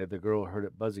Palamona's head, the girl heard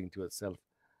it buzzing to itself.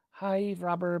 Hive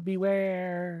robber,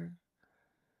 beware.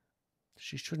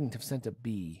 She shouldn't have sent a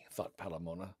bee, thought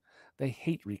Palamona. They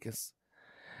hate Ricus.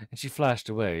 And she flashed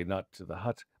away, not to the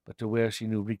hut, but to where she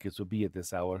knew Ricus would be at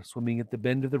this hour, swimming at the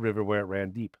bend of the river where it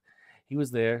ran deep. He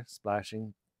was there,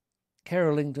 splashing,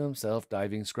 caroling to himself,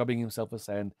 diving, scrubbing himself with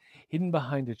sand. Hidden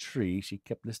behind a tree, she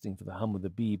kept listening for the hum of the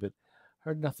bee, but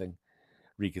heard nothing.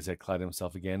 Ricus had clad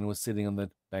himself again and was sitting on the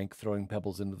bank, throwing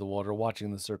pebbles into the water,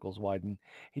 watching the circles widen.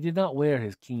 He did not wear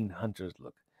his keen hunter's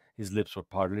look. His lips were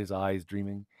parted, his eyes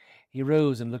dreaming. He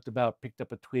rose and looked about, picked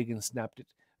up a twig and snapped it,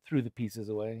 threw the pieces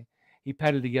away. He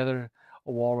patted together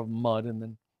a wall of mud and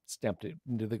then stamped it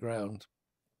into the ground.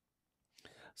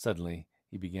 Suddenly,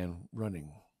 he began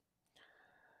running.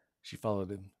 She followed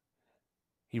him.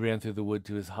 He ran through the wood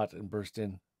to his hut and burst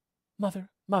in. Mother,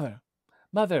 mother,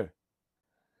 mother!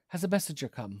 Has a messenger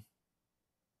come?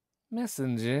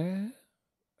 Messenger?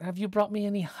 Have you brought me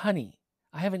any honey?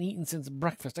 I haven't eaten since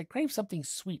breakfast. I crave something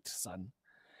sweet, son.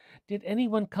 Did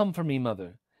anyone come for me,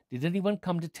 mother? Did anyone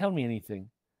come to tell me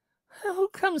anything? Who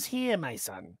comes here, my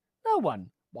son? No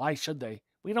one. Why should they?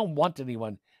 We don't want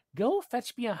anyone. Go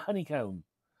fetch me a honeycomb.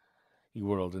 He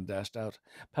whirled and dashed out.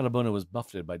 Palamona was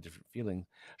buffeted by different feelings.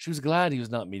 She was glad he was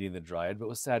not meeting the dryad, but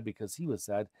was sad because he was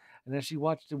sad, and as she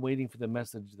watched him waiting for the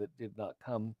message that did not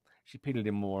come, she pitied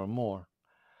him more and more.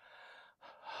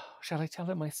 Shall I tell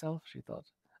him myself? She thought.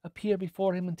 Appear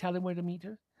before him and tell him where to meet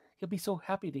her? He'll be so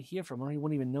happy to hear from her, he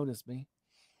won't even notice me.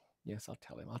 Yes, I'll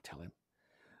tell him.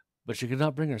 But she could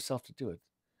not bring herself to do it.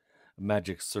 A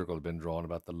magic circle had been drawn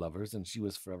about the lovers, and she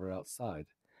was forever outside.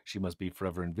 She must be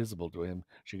forever invisible to him.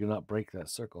 She could not break that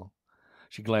circle.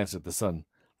 She glanced at the sun.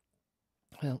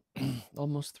 Well,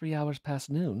 almost 3 hours past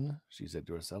noon, she said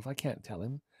to herself. I can't tell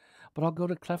him, but I'll go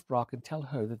to Cleft Rock and tell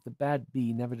her that the bad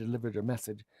bee never delivered her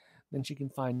message. Then she can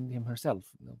find him herself.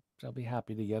 They'll be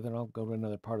happy together, and I'll go to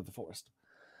another part of the forest.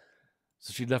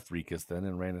 So she left Ricus then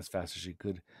and ran as fast as she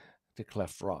could to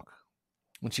Cleft Rock.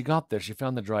 When she got there, she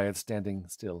found the dryad standing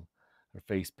still, her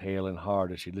face pale and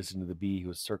hard as she listened to the bee who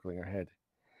was circling her head.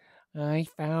 I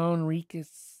found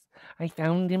Ricus. I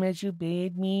found him as you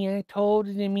bade me. I told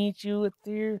him to meet you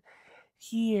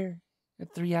here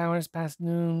at 3 hours past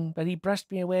noon, but he brushed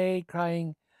me away,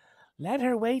 crying, Let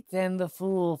her wait then, the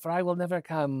fool, for I will never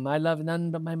come. I love none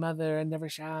but my mother, and never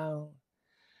shall.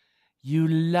 You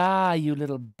lie, you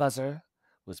little buzzer,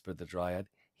 whispered the dryad.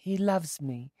 He loves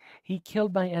me. He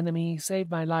killed my enemy. He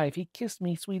saved my life. He kissed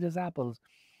me sweet as apples.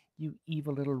 You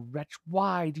evil little wretch,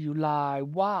 why do you lie?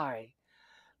 Why?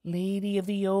 Lady of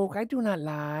the Oak, I do not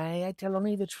lie. I tell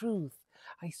only the truth.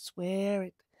 I swear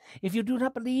it. If you do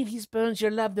not believe he spurns your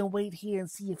love, then wait here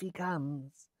and see if he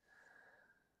comes.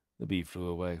 The bee flew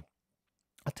away.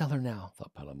 I'll tell her now,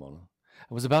 thought Palamona.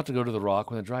 I was about to go to the rock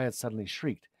when the dryad suddenly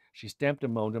shrieked. She stamped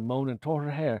and moaned and tore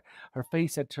her hair. Her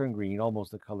face had turned green,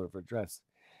 almost the color of her dress.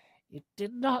 It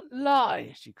did not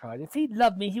lie, she cried. If he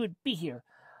loved me, he would be here.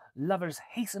 Lovers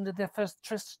hasten to their first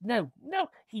tryst. No,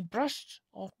 he brushed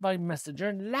off my messenger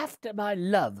and laughed at my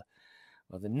love.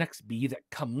 Well, the next bee that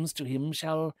comes to him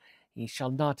shall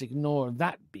not ignore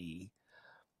that bee.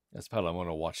 As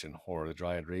Palamona watched in horror, the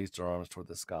dryad raised her arms toward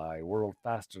the sky, whirled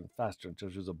faster and faster until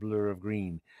she was a blur of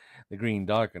green. The green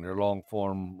darkened, her long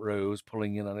form rose,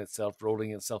 pulling in on itself,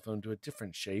 rolling itself into a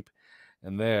different shape,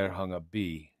 and there hung a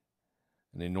bee,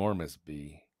 an enormous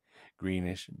bee,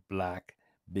 greenish, black,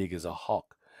 big as a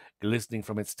hawk. Glistening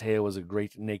from its tail was a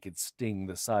great naked sting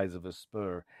the size of a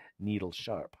spur, needle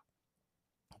sharp.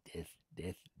 Death,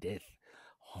 death, death,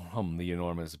 hummed the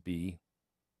enormous bee,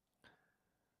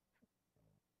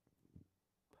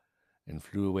 and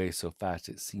flew away so fast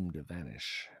it seemed to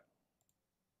vanish.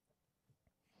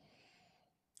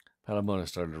 Palamona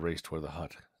started to race toward the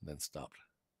hut, and then stopped.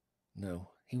 No,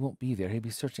 he won't be there. He'll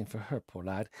be searching for her, poor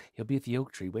lad. He'll be at the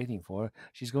oak tree waiting for her.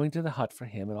 She's going to the hut for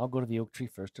him, and I'll go to the oak tree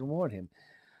first and warn him.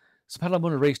 So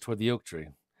Palamona raced toward the oak tree.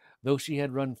 Though she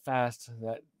had run far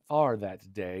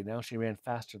that day, now she ran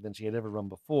faster than she had ever run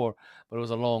before, but it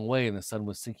was a long way, and the sun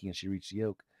was sinking as she reached the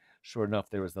oak. Sure enough,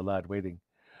 there was the lad waiting.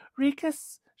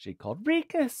 Ricus, she called,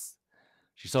 Ricus.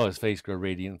 She saw his face grow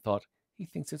radiant and thought, he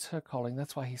thinks it's her calling,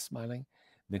 that's why he's smiling.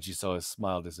 Then she saw his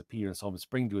smile disappear and saw him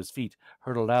spring to his feet,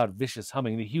 heard a loud, vicious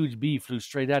humming. The huge bee flew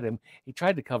straight at him. He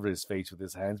tried to cover his face with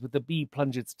his hands, but the bee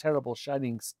plunged its terrible,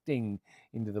 shining sting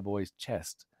into the boy's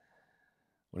chest.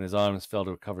 When his arms fell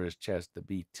to cover his chest, the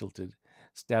bee tilted,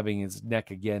 stabbing his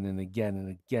neck again and again and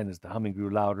again as the humming grew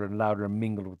louder and louder and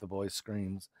mingled with the boy's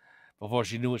screams. Before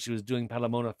she knew what she was doing,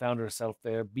 Palamona found herself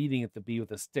there, beating at the bee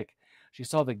with a stick. She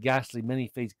saw the ghastly,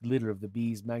 many-faced glitter of the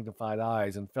bee's magnified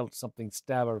eyes and felt something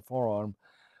stab her forearm.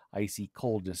 Icy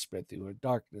coldness spread through her.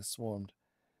 Darkness swarmed,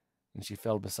 and she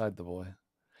fell beside the boy.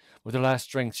 With her last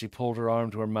strength, she pulled her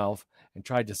arm to her mouth and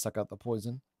tried to suck out the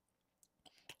poison.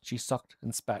 She sucked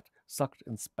and spat,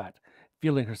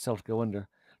 feeling herself go under.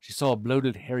 She saw a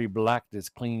bloated, hairy blackness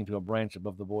clinging to a branch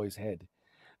above the boy's head.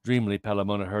 Dreamily,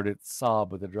 Palamona heard it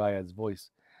sob with the dryad's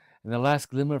voice. In the last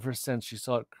glimmer of her sense, she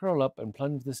saw it curl up and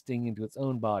plunge the sting into its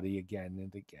own body again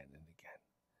and again and again.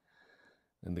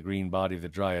 Then the green body of the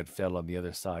dryad fell on the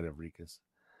other side of 𝕄𝕠𝕟𝕤.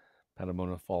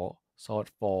 Palamona saw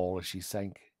it fall as she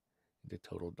sank into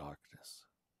total darkness.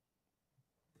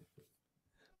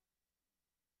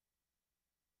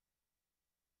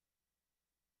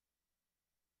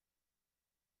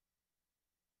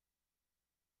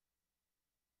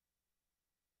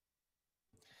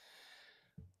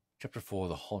 Chapter 4,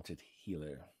 The Haunted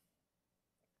Healer.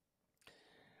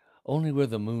 Only where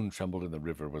the moon trembled in the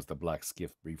river was the black skiff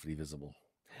briefly visible.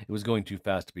 It was going too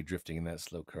fast to be drifting in that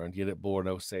slow current, yet it bore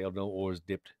no sail, no oars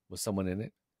dipped. Was someone in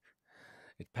it?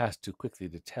 It passed too quickly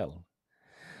to tell.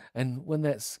 And when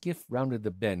that skiff rounded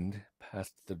the bend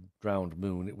past the drowned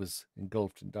moon, it was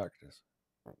engulfed in darkness.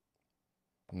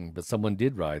 But someone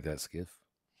did ride that skiff,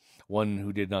 one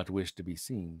who did not wish to be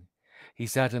seen. He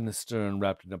sat in the stern,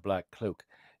 wrapped in a black cloak,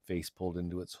 face pulled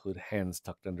into its hood, hands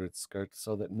tucked under its skirt,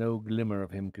 so that no glimmer of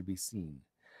him could be seen.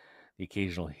 The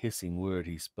occasional hissing word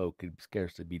he spoke could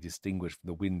scarcely be distinguished from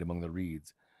the wind among the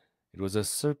reeds. It was a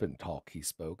serpent talk he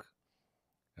spoke,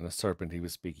 and a serpent he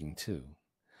was speaking to.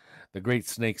 The great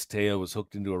snake's tail was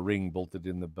hooked into a ring bolted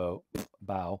in the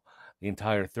bow. The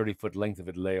entire 30-foot length of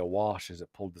it lay awash as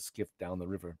it pulled the skiff down the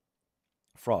river.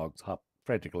 Frogs hopped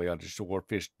frantically onto shore,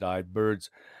 fish died,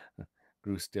 birds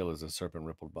grew still as the serpent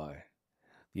rippled by.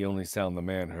 The only sound the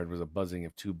man heard was a buzzing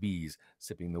of 2 bees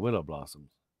sipping the willow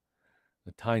blossoms.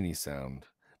 A tiny sound,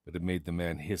 but it made the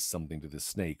man hiss something to the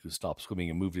snake, who stopped swimming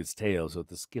and moved its tail so that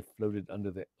the skiff floated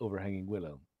under the overhanging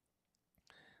willow.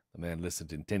 The man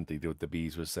listened intently to what the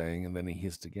bees were saying, and then he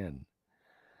hissed again.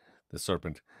 The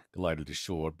serpent glided to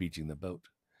shore, beaching the boat.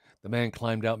 The man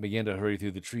climbed out and began to hurry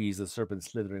through the trees, the serpent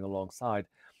slithering alongside.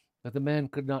 But the man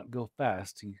could not go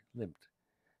fast. He limped.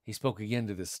 He spoke again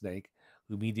to the snake,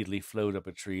 who immediately flowed up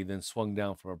a tree, then swung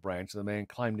down from a branch, and the man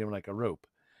climbed him like a rope.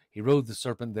 He rode the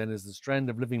serpent then as the strand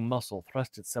of living muscle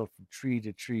thrust itself from tree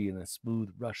to tree in a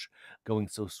smooth rush, going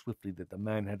so swiftly that the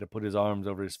man had to put his arms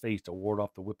over his face to ward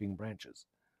off the whipping branches.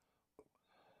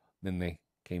 Then they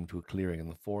came to a clearing in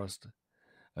the forest,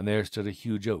 and there stood a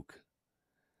huge oak,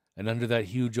 and under that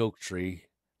huge oak tree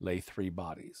lay 3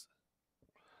 bodies.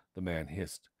 The man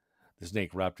hissed. The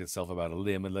snake wrapped itself about a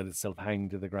limb and let itself hang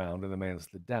to the ground, and the man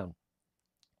slid down.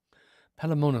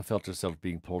 Palamona felt herself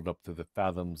being pulled up through the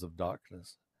fathoms of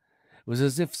darkness. It was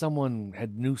as if someone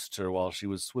had noosed her while she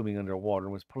was swimming under water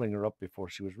and was pulling her up before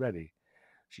she was ready.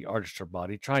 She arched her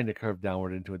body, trying to curve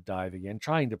downward into a dive again,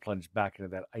 trying to plunge back into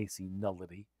that icy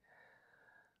nullity.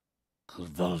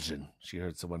 "Convulsion," she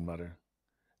heard someone mutter.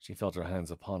 She felt her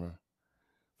hands upon her.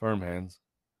 Firm hands,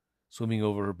 swimming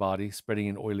over her body, spreading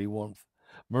in oily warmth.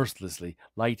 Mercilessly,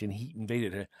 light and heat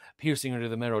invaded her, piercing her to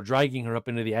the marrow, dragging her up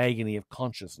into the agony of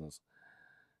consciousness.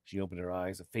 She opened her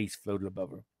eyes. A face floated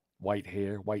above her. White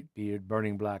hair, white beard,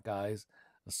 burning black eyes.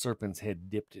 A serpent's head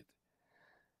dipped in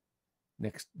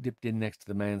next to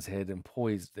the man's head and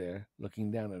poised there,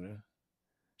 looking down at her.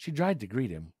 She tried to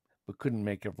greet him, but couldn't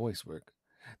make her voice work.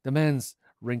 The man's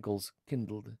wrinkles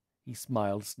kindled. He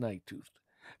smiled, snag-toothed.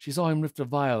 She saw him lift a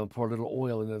vial and pour a little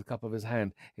oil into the cup of his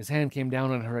hand. His hand came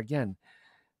down on her again.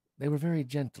 They were very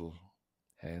gentle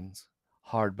hands,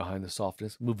 hard behind the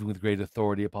softness, moving with great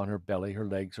authority upon her belly, her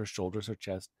legs, her shoulders, her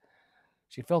chest.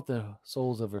 She felt the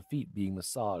soles of her feet being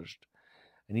massaged,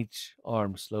 and each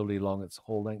arm slowly along its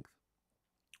whole length.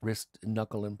 Wrist and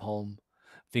knuckle and palm.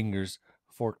 Fingers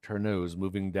forked her nose,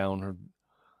 moving down her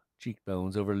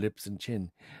cheekbones, over lips and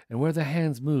chin, and where the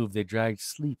hands moved, they dragged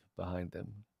sleep behind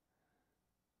them.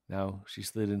 Now she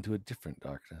slid into a different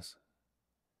darkness.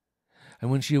 And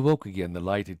when she awoke again, the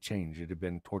light had changed. It had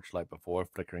been torchlight before,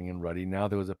 flickering and ruddy. Now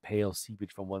there was a pale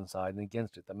seepage from one side, and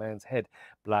against it the man's head,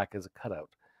 black as a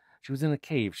cutout. She was in a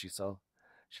cave, she saw.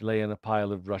 She lay on a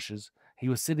pile of rushes. He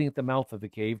was sitting at the mouth of the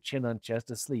cave, chin on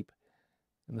chest, asleep,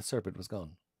 and the serpent was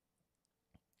gone.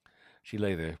 She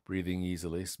lay there, breathing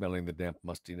easily, smelling the damp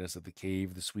mustiness of the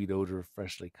cave, the sweet odor of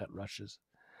freshly cut rushes.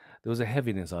 There was a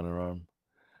heaviness on her arm.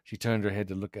 She turned her head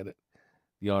to look at it.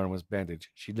 The arm was bandaged.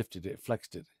 She lifted it,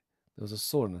 flexed it. There was a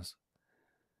soreness.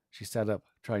 She sat up,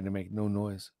 trying to make no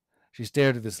noise. She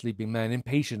stared at the sleeping man,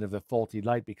 impatient of the faulty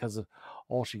light, because of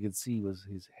all she could see was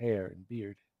his hair and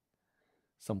beard.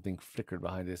 Something flickered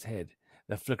behind his head.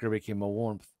 The flicker became a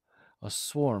warmth. A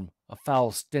swarm, a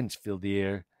foul stench filled the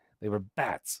air. They were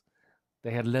bats.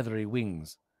 They had leathery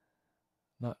wings.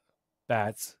 Not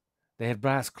bats. They had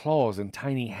brass claws and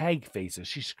tiny hag faces.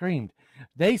 She screamed.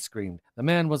 They screamed. The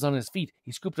man was on his feet.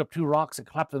 He scooped up 2 rocks and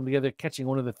clapped them together, catching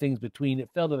one of the things between.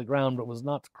 It fell to the ground, but was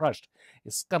not crushed.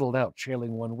 It scuttled out,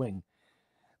 trailing one wing.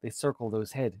 They circled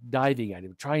his head, diving at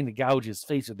him, trying to gouge his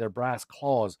face with their brass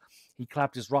claws. He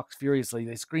clapped his rocks furiously.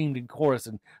 They screamed in chorus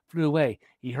and flew away.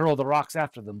 He hurled the rocks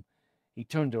after them. He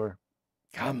turned to her.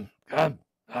 Come, come.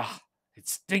 Ah, it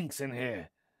stinks in here.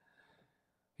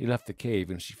 He left the cave,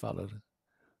 and she followed.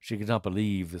 She could not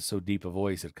believe that so deep a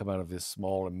voice had come out of this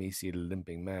small, emaciated,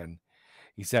 limping man.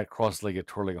 He sat cross-legged,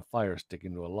 twirling a fire stick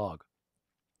into a log.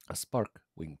 A spark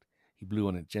winked. He blew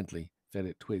on it gently, fed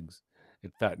it twigs.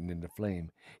 It fattened into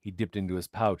flame. He dipped into his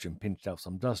pouch and pinched out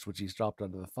some dust, which he dropped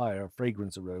onto the fire. A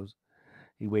fragrance arose.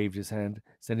 He waved his hand,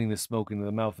 sending the smoke into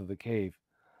the mouth of the cave.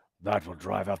 That will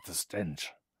drive out the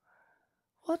stench.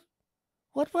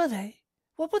 What were they?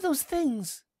 What were those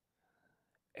things?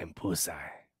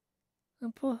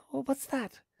 𝕄𝕠𝕟𝕤𝕥. What's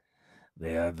that?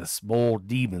 They are the small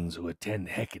demons who attend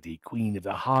Hecate, queen of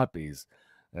the harpies,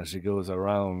 as she goes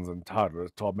around and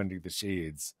toddlers tormenting the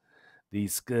shades.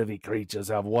 These scurvy creatures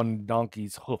have 1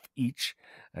 donkey's hoof each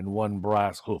and 1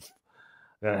 brass hoof.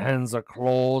 Their hands are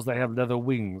claws, they have leather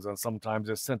wings, and sometimes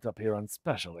are sent up here on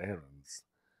special errands.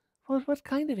 What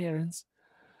kind of errands?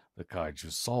 The kind you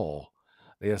saw.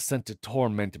 They are sent to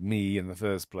torment me in the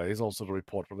first place, also to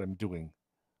report what I'm doing.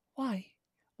 Why?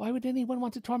 Why would anyone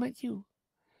want to torment you?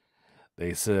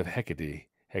 They serve Hecate.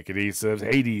 Hecate serves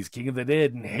Hades, king of the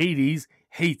dead, and Hades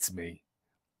hates me.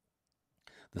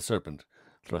 The serpent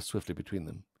thrust swiftly between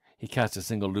them. He cast a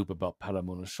single loop about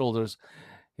Palamona's shoulders,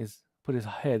 put his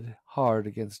head hard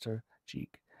against her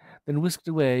cheek, then whisked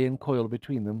away and coiled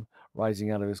between them, rising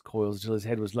out of his coils till his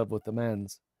head was level with the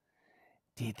man's.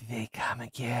 Did they come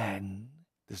again?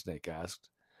 The snake asked.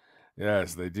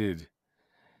 Yes, they did.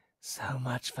 So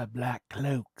much for black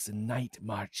cloaks and night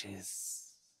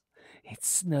marches.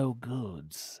 It's no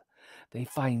good. They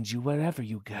find you wherever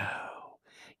you go.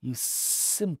 You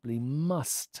simply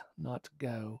must not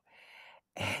go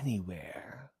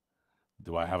anywhere.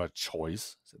 Do I have a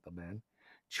choice? Said the man.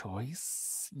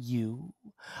 Choice? You?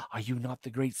 Are you not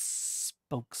the great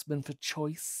spokesman for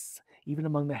choice, even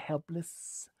among the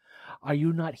helpless? Are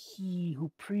you not he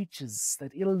who preaches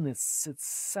that illness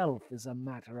itself is a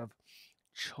matter of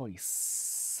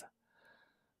choice?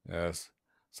 Yes.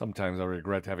 Sometimes I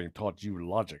regret having taught you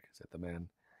logic, said the man.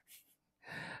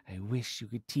 I wish you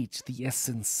could teach the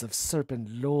essence of serpent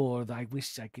lore. I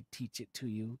wish I could teach it to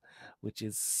you, which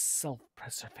is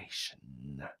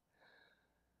self-preservation.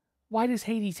 Why does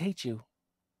Hades hate you?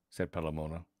 Said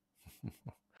Palamona.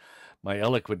 My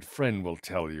eloquent friend will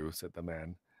tell you, said the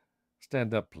man.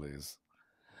 Stand up, please.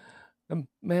 The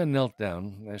man knelt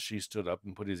down as she stood up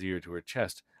and put his ear to her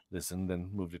chest, listened, then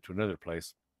moved it to another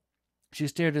place. She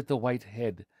stared at the white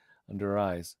head under her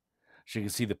eyes. She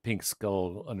could see the pink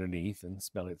skull underneath and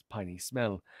smell its piney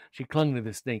smell. She clung to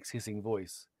the snake's hissing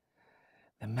voice.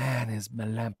 The man is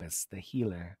Melampus, the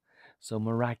healer. So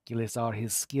miraculous are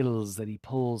his skills that he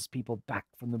pulls people back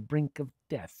from the brink of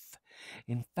death.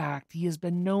 In fact, he has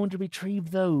been known to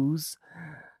retrieve those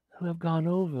who have gone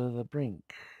over the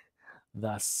brink.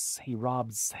 Thus he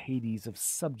robs Hades of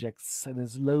subjects and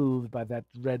is loathed by that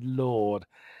dread lord.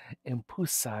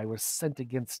 𝕄𝕠𝕟𝕥 were sent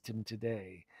against him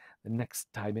today. The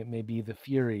next time it may be the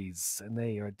Furies, and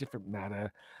they are a different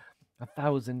matter,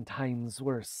 1,000 times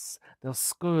worse. They'll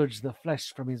scourge the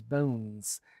flesh from his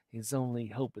bones. His only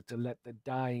hope is to let the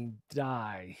dying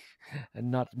die, and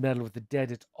not meddle with the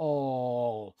dead at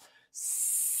all.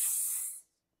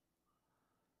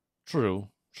 True,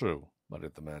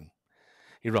 muttered the man.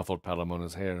 He ruffled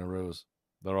Palamona's hair and arose.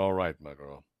 They're all right, my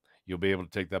girl. You'll be able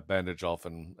to take that bandage off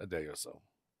in a day or so.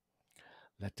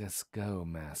 Let us go,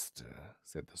 master,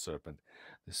 said the serpent.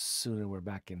 The sooner we're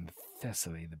back in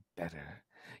Thessaly, the better.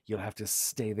 You'll have to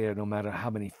stay there no matter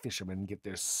how many fishermen get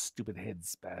their stupid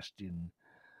heads bashed in.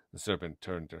 The serpent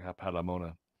turned to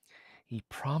Palamona. He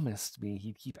promised me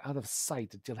he'd keep out of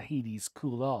sight until Hades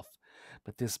cooled off,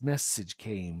 but this message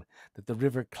came that the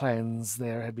river clans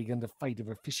there had begun to fight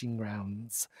over fishing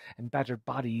grounds, and battered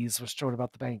bodies were strewn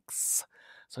about the banks.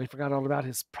 So he forgot all about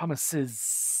his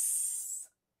promises.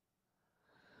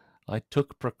 I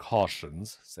took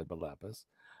precautions, said Melampus.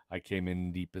 I came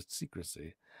in deepest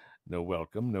secrecy. No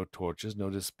welcome, no torches, no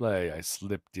display. I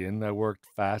slipped in, I worked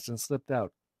fast, and slipped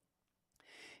out.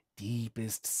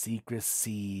 Deepest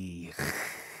secrecy.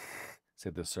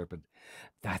 said the serpent.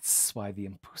 That's why the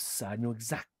𝕄𝕠𝑟𝕥𝕙 knew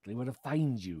exactly where to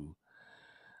find you.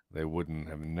 They wouldn't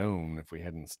have known if we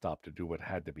hadn't stopped to do what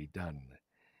had to be done.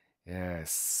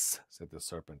 Yes, said the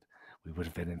serpent. We would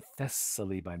have been in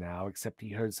Thessaly by now, except he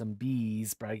heard some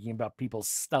bees bragging about people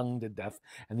stung to death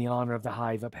and the honor of the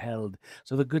hive upheld.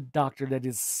 So the good doctor let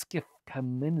his skiff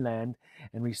come inland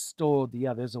and restored the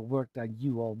others and worked on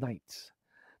you all night.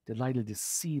 Delighted to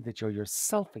see that you're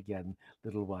yourself again,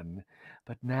 little one.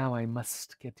 But now I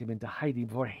must get him into hiding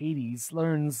before Hades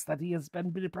learns that he has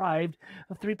been deprived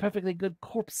of 3 perfectly good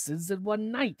corpses in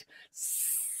one night.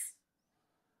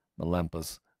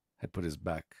 Melampus had put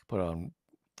on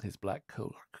his black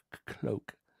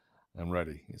cloak. I'm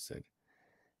ready, he said.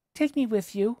 Take me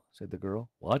with you, said the girl.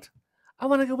 What? I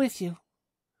want to go with you.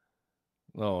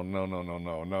 No, no, no, no,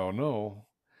 no, no, no.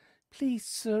 Please,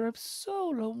 sir, I'm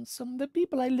so lonesome. The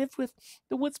people I lived with,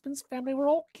 the woodsman's family, were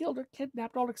all killed or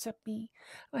kidnapped, all except me.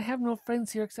 I have no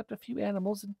friends here except a few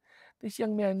animals, and this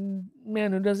young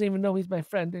man who doesn't even know he's my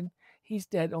friend, and he's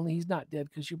dead, only he's not dead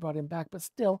because you brought him back. But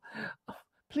still,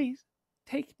 please,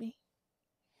 take me.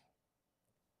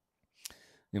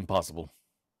 Impossible.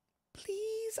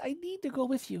 Please, I need to go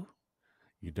with you.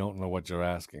 You don't know what you're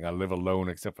asking. I live alone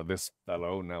except for this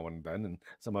fellow now and then and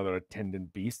some other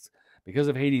attendant beasts. Because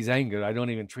of Hades' anger, I don't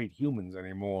even treat humans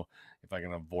anymore, if I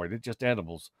can avoid it, just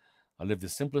animals. I live the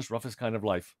simplest, roughest kind of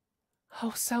life.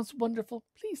 Oh, sounds wonderful.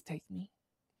 Please take me.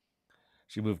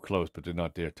 She moved close, but did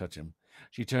not dare touch him.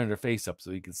 She turned her face up so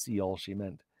he could see all she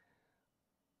meant.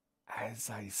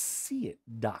 As I see it,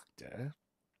 doctor,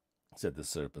 said the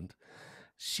serpent,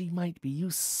 she might be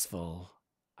useful.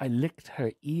 I licked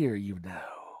her ear, you know.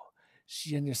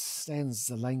 She understands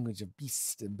the language of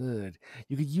beast and bird.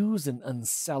 You could use an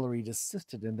unsalaried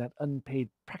assistant in that unpaid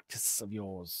practice of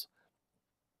yours.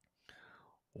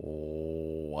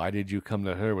 Oh, why did you come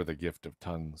to her with a gift of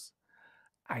tongues?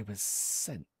 I was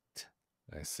sent.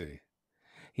 I see.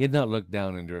 He had not looked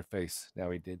down into her face.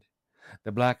 Now he did.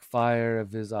 The black fire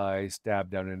of his eyes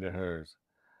stabbed down into hers.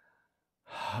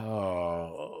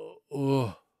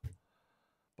 Oh.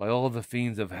 By all the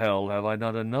fiends of hell, have I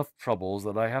not enough troubles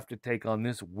that I have to take on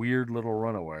this weird little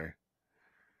runaway?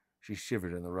 She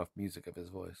shivered in the rough music of his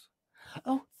voice.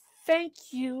 Oh, thank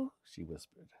you, she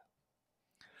whispered.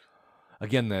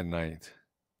 Again that night,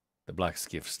 the black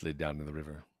skiff slid down to the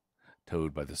river,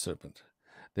 towed by the serpent.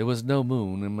 There was no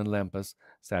moon, and Melampus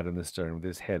sat in the stern with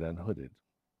his head unhooded.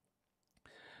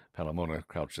 Palamona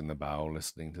crouched in the bow,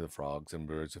 listening to the frogs and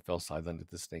birds who fell silent as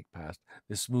the snake passed.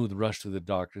 The smooth rush through the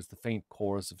darkness, the faint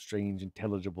chorus of strange,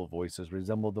 intelligible voices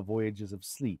resembled the voyages of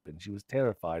sleep, and she was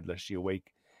terrified lest she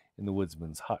awake in the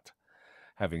woodsman's hut.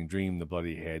 Having dreamed the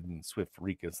bloody head and swift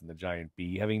Rhecus and the giant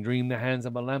bee, having dreamed the hands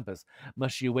of Melampus,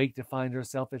 must she awake to find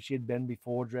herself as she had been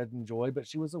before dread and joy? But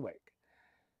she was awake.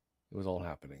 It was all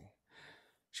happening.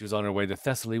 She was on her way to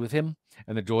Thessaly with him,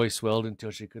 and the joy swelled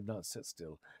until she could not sit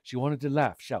still. She wanted to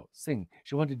laugh, shout, sing.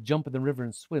 She wanted to jump in the river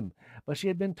and swim, but she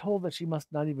had been told that she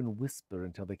must not even whisper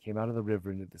until they came out of the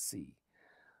river into the sea.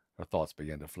 Her thoughts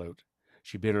began to float.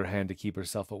 She bit her hand to keep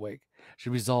herself awake. She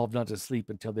resolved not to sleep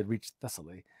until they reached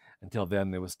Thessaly. Until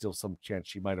then, there was still some chance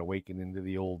she might awaken into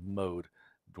the old mode,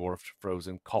 dwarfed,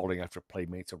 frozen, calling after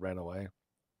playmates who ran away.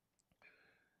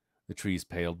 The trees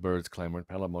paled, birds clamored,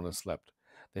 Palamona slept.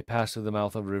 They passed through the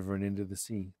mouth of the river and into the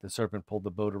sea. The serpent pulled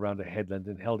the boat around a headland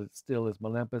and held it still as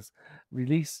Melampus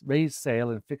raised sail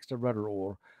and fixed a rudder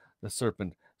oar. The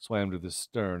serpent swam to the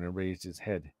stern and raised his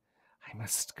head. I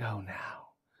must go now.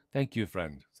 Thank you,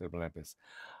 friend, said Melampus.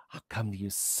 I'll come to you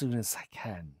as soon as I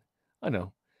can. I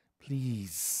know.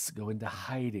 Please go into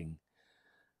hiding.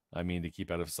 I mean to keep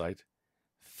out of sight.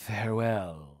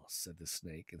 Farewell, said the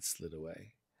snake and slid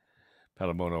away.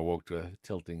 Palamona awoke to a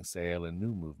tilting sail and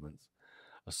new movements.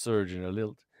 A surge in her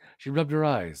lilt. She rubbed her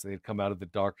eyes. They had come out of the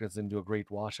darkness into a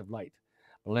great wash of light.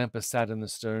 Melampus sat in the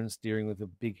stern, steering with a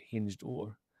big hinged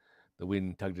oar. The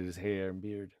wind tugged at his hair and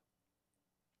beard.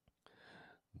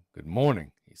 Good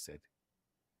morning, he said.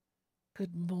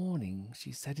 Good morning,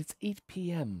 she said. It's 8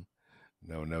 p.m.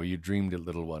 No, you dreamed it,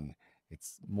 little one.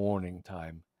 It's morning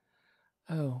time.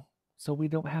 Oh, so we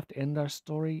don't have to end our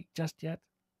story just yet?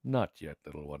 Not yet,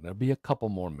 little one. There'll be a couple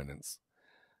more minutes.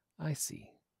 I see.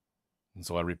 And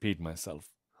so I repeat myself.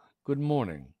 Good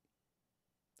morning.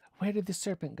 Where did the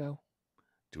serpent go?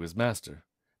 To his master.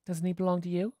 Doesn't he belong to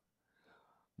you?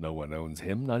 No one owns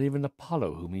him, not even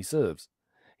Apollo, whom he serves.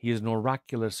 He is an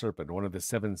oracular serpent, one of the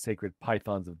 7 sacred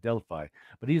pythons of Delphi,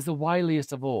 but he is the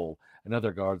wiliest of all, and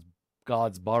other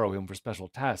gods borrow him for special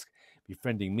tasks.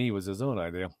 Befriending me was his own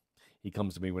idea. He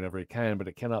comes to me whenever he can, but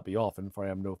it cannot be often, for I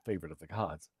am no favorite of the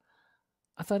gods.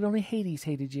 I thought only Hades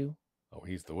hated you. Oh,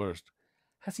 he's the worst.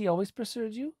 Has he always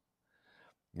pursued you?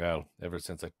 Well, ever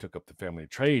since I took up the family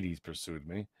trade, he's pursued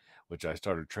me, which I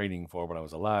started training for when I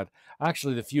was a lad.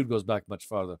 Actually, the feud goes back much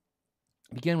farther.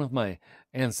 It began with my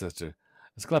ancestor,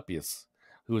 Asclepius,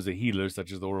 who was a healer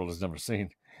such as the world has never seen.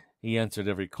 He answered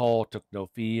every call, took no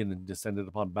fee, and descended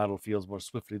upon battlefields more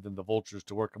swiftly than the vultures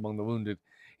to work among the wounded.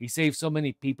 He saved so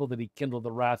many people that he kindled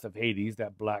the wrath of Hades,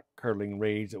 that black, curling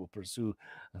rage that will pursue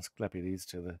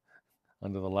Asclepius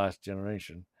unto the last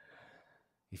generation.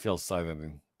 He fell silent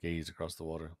and gazed across the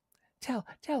water. Tell,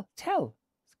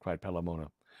 cried Palamona.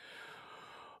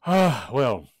 Ah,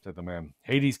 well, said the man.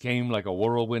 Hades came like a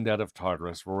whirlwind out of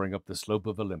Tartarus, roaring up the slope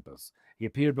of Olympus. He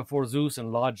appeared before Zeus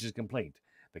and lodged his complaint.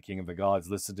 The king of the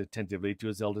gods listened attentively to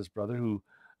his eldest brother, who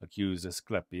accused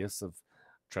Asclepius of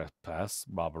trespass,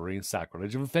 robbery, and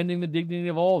sacrilege, of offending the dignity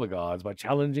of all the gods by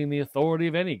challenging the authority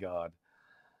of any god.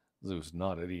 Zeus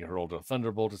nodded. He hurled a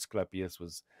thunderbolt. Asclepius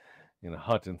was in a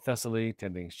hut in Thessaly,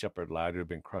 tending shepherd lad who had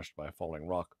been crushed by a falling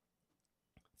rock.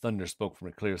 Thunder spoke from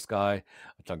a clear sky.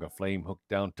 A tongue of flame hooked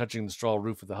down, touching the straw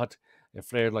roof of the hut. It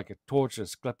flared like a torch.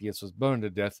 Asclepius was burned to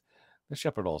death. The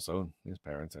shepherd also, his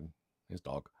parents, and his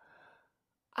dog.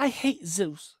 I hate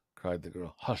Zeus, cried the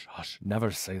girl. Hush, hush,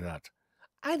 never say that.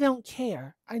 I don't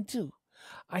care. I do.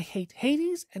 I hate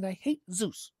Hades and I hate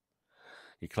Zeus.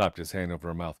 He clapped his hand over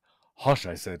her mouth. Hush,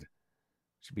 I said.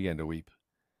 She began to weep.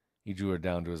 He drew her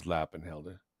down to his lap and held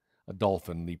her. A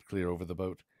dolphin leaped clear over the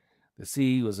boat. The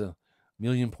sea was a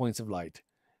million points of light,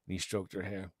 and he stroked her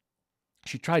hair.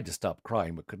 She tried to stop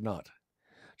crying, but could not.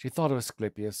 She thought of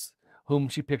Asclepius, whom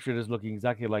she pictured as looking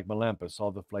exactly like Melampus,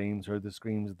 saw the flames, heard the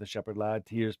screams of the shepherd lad,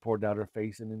 tears poured down her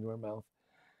face and into her mouth.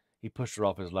 He pushed her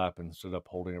off his lap and stood up,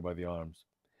 holding her by the arms.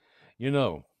 You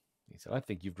know, he said, I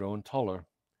think you've grown taller.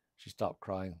 She stopped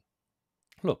crying.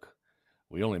 Look,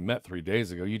 we only met 3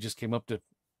 days ago. You just came up to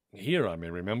here, I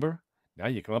may remember. Now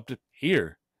you come up to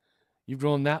here. You've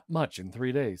grown that much in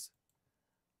 3 days.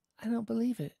 I don't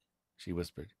believe it, she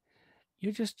whispered.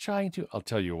 You're just trying to... I'll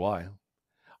tell you why.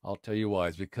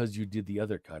 It's because you did the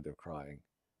other kind of crying.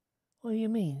 What do you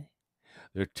mean?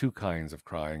 There are 2 kinds of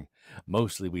crying.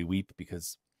 Mostly we weep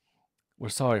because we're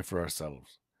sorry for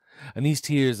ourselves, and these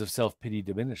tears of self-pity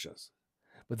diminish us.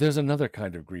 But there's another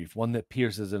kind of grief, one that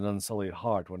pierces an unsullied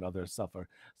heart when others suffer.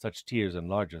 Such tears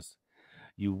enlarge us.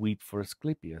 You weep for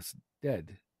Asclepius,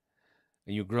 dead.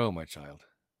 And you grow, my child.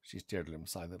 She stared at him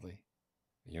silently.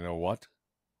 You know what?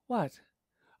 What?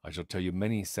 I shall tell you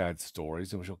many sad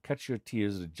stories, and we shall catch your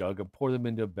tears in a jug and pour them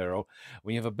into a barrel.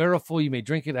 When you have a barrel full, you may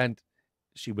drink it, and...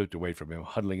 She whipped away from him,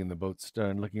 huddling in the boat's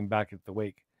stern, looking back at the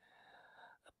wake.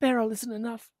 A barrel isn't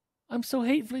enough. I'm so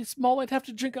hatefully small I'd have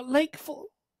to drink a lakeful.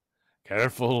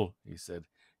 Careful, he said,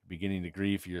 beginning to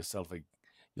grieve for yourself.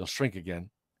 You'll shrink again.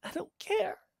 I don't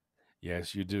care.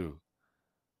 Yes, you do.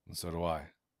 And so do I.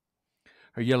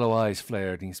 Her yellow eyes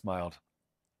flared, and he smiled.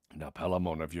 Now,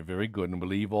 Palamona, if you're very good and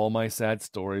believe all my sad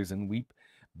stories and weep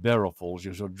barrelfuls,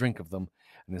 you shall drink of them,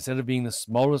 and instead of being the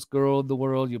smallest girl in the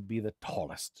world, you'll be the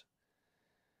tallest.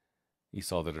 He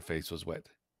saw that her face was wet.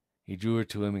 He drew her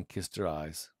to him and kissed her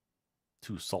eyes.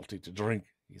 Too salty to drink,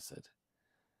 he said.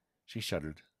 She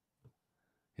shuddered.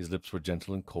 His lips were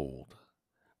gentle and cold,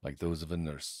 like those of a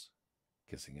nurse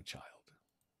kissing a child.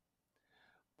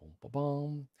 Boom, boom,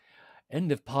 boom.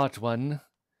 End of part 1.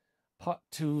 Part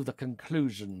 2, the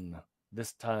conclusion,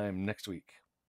 this time next week.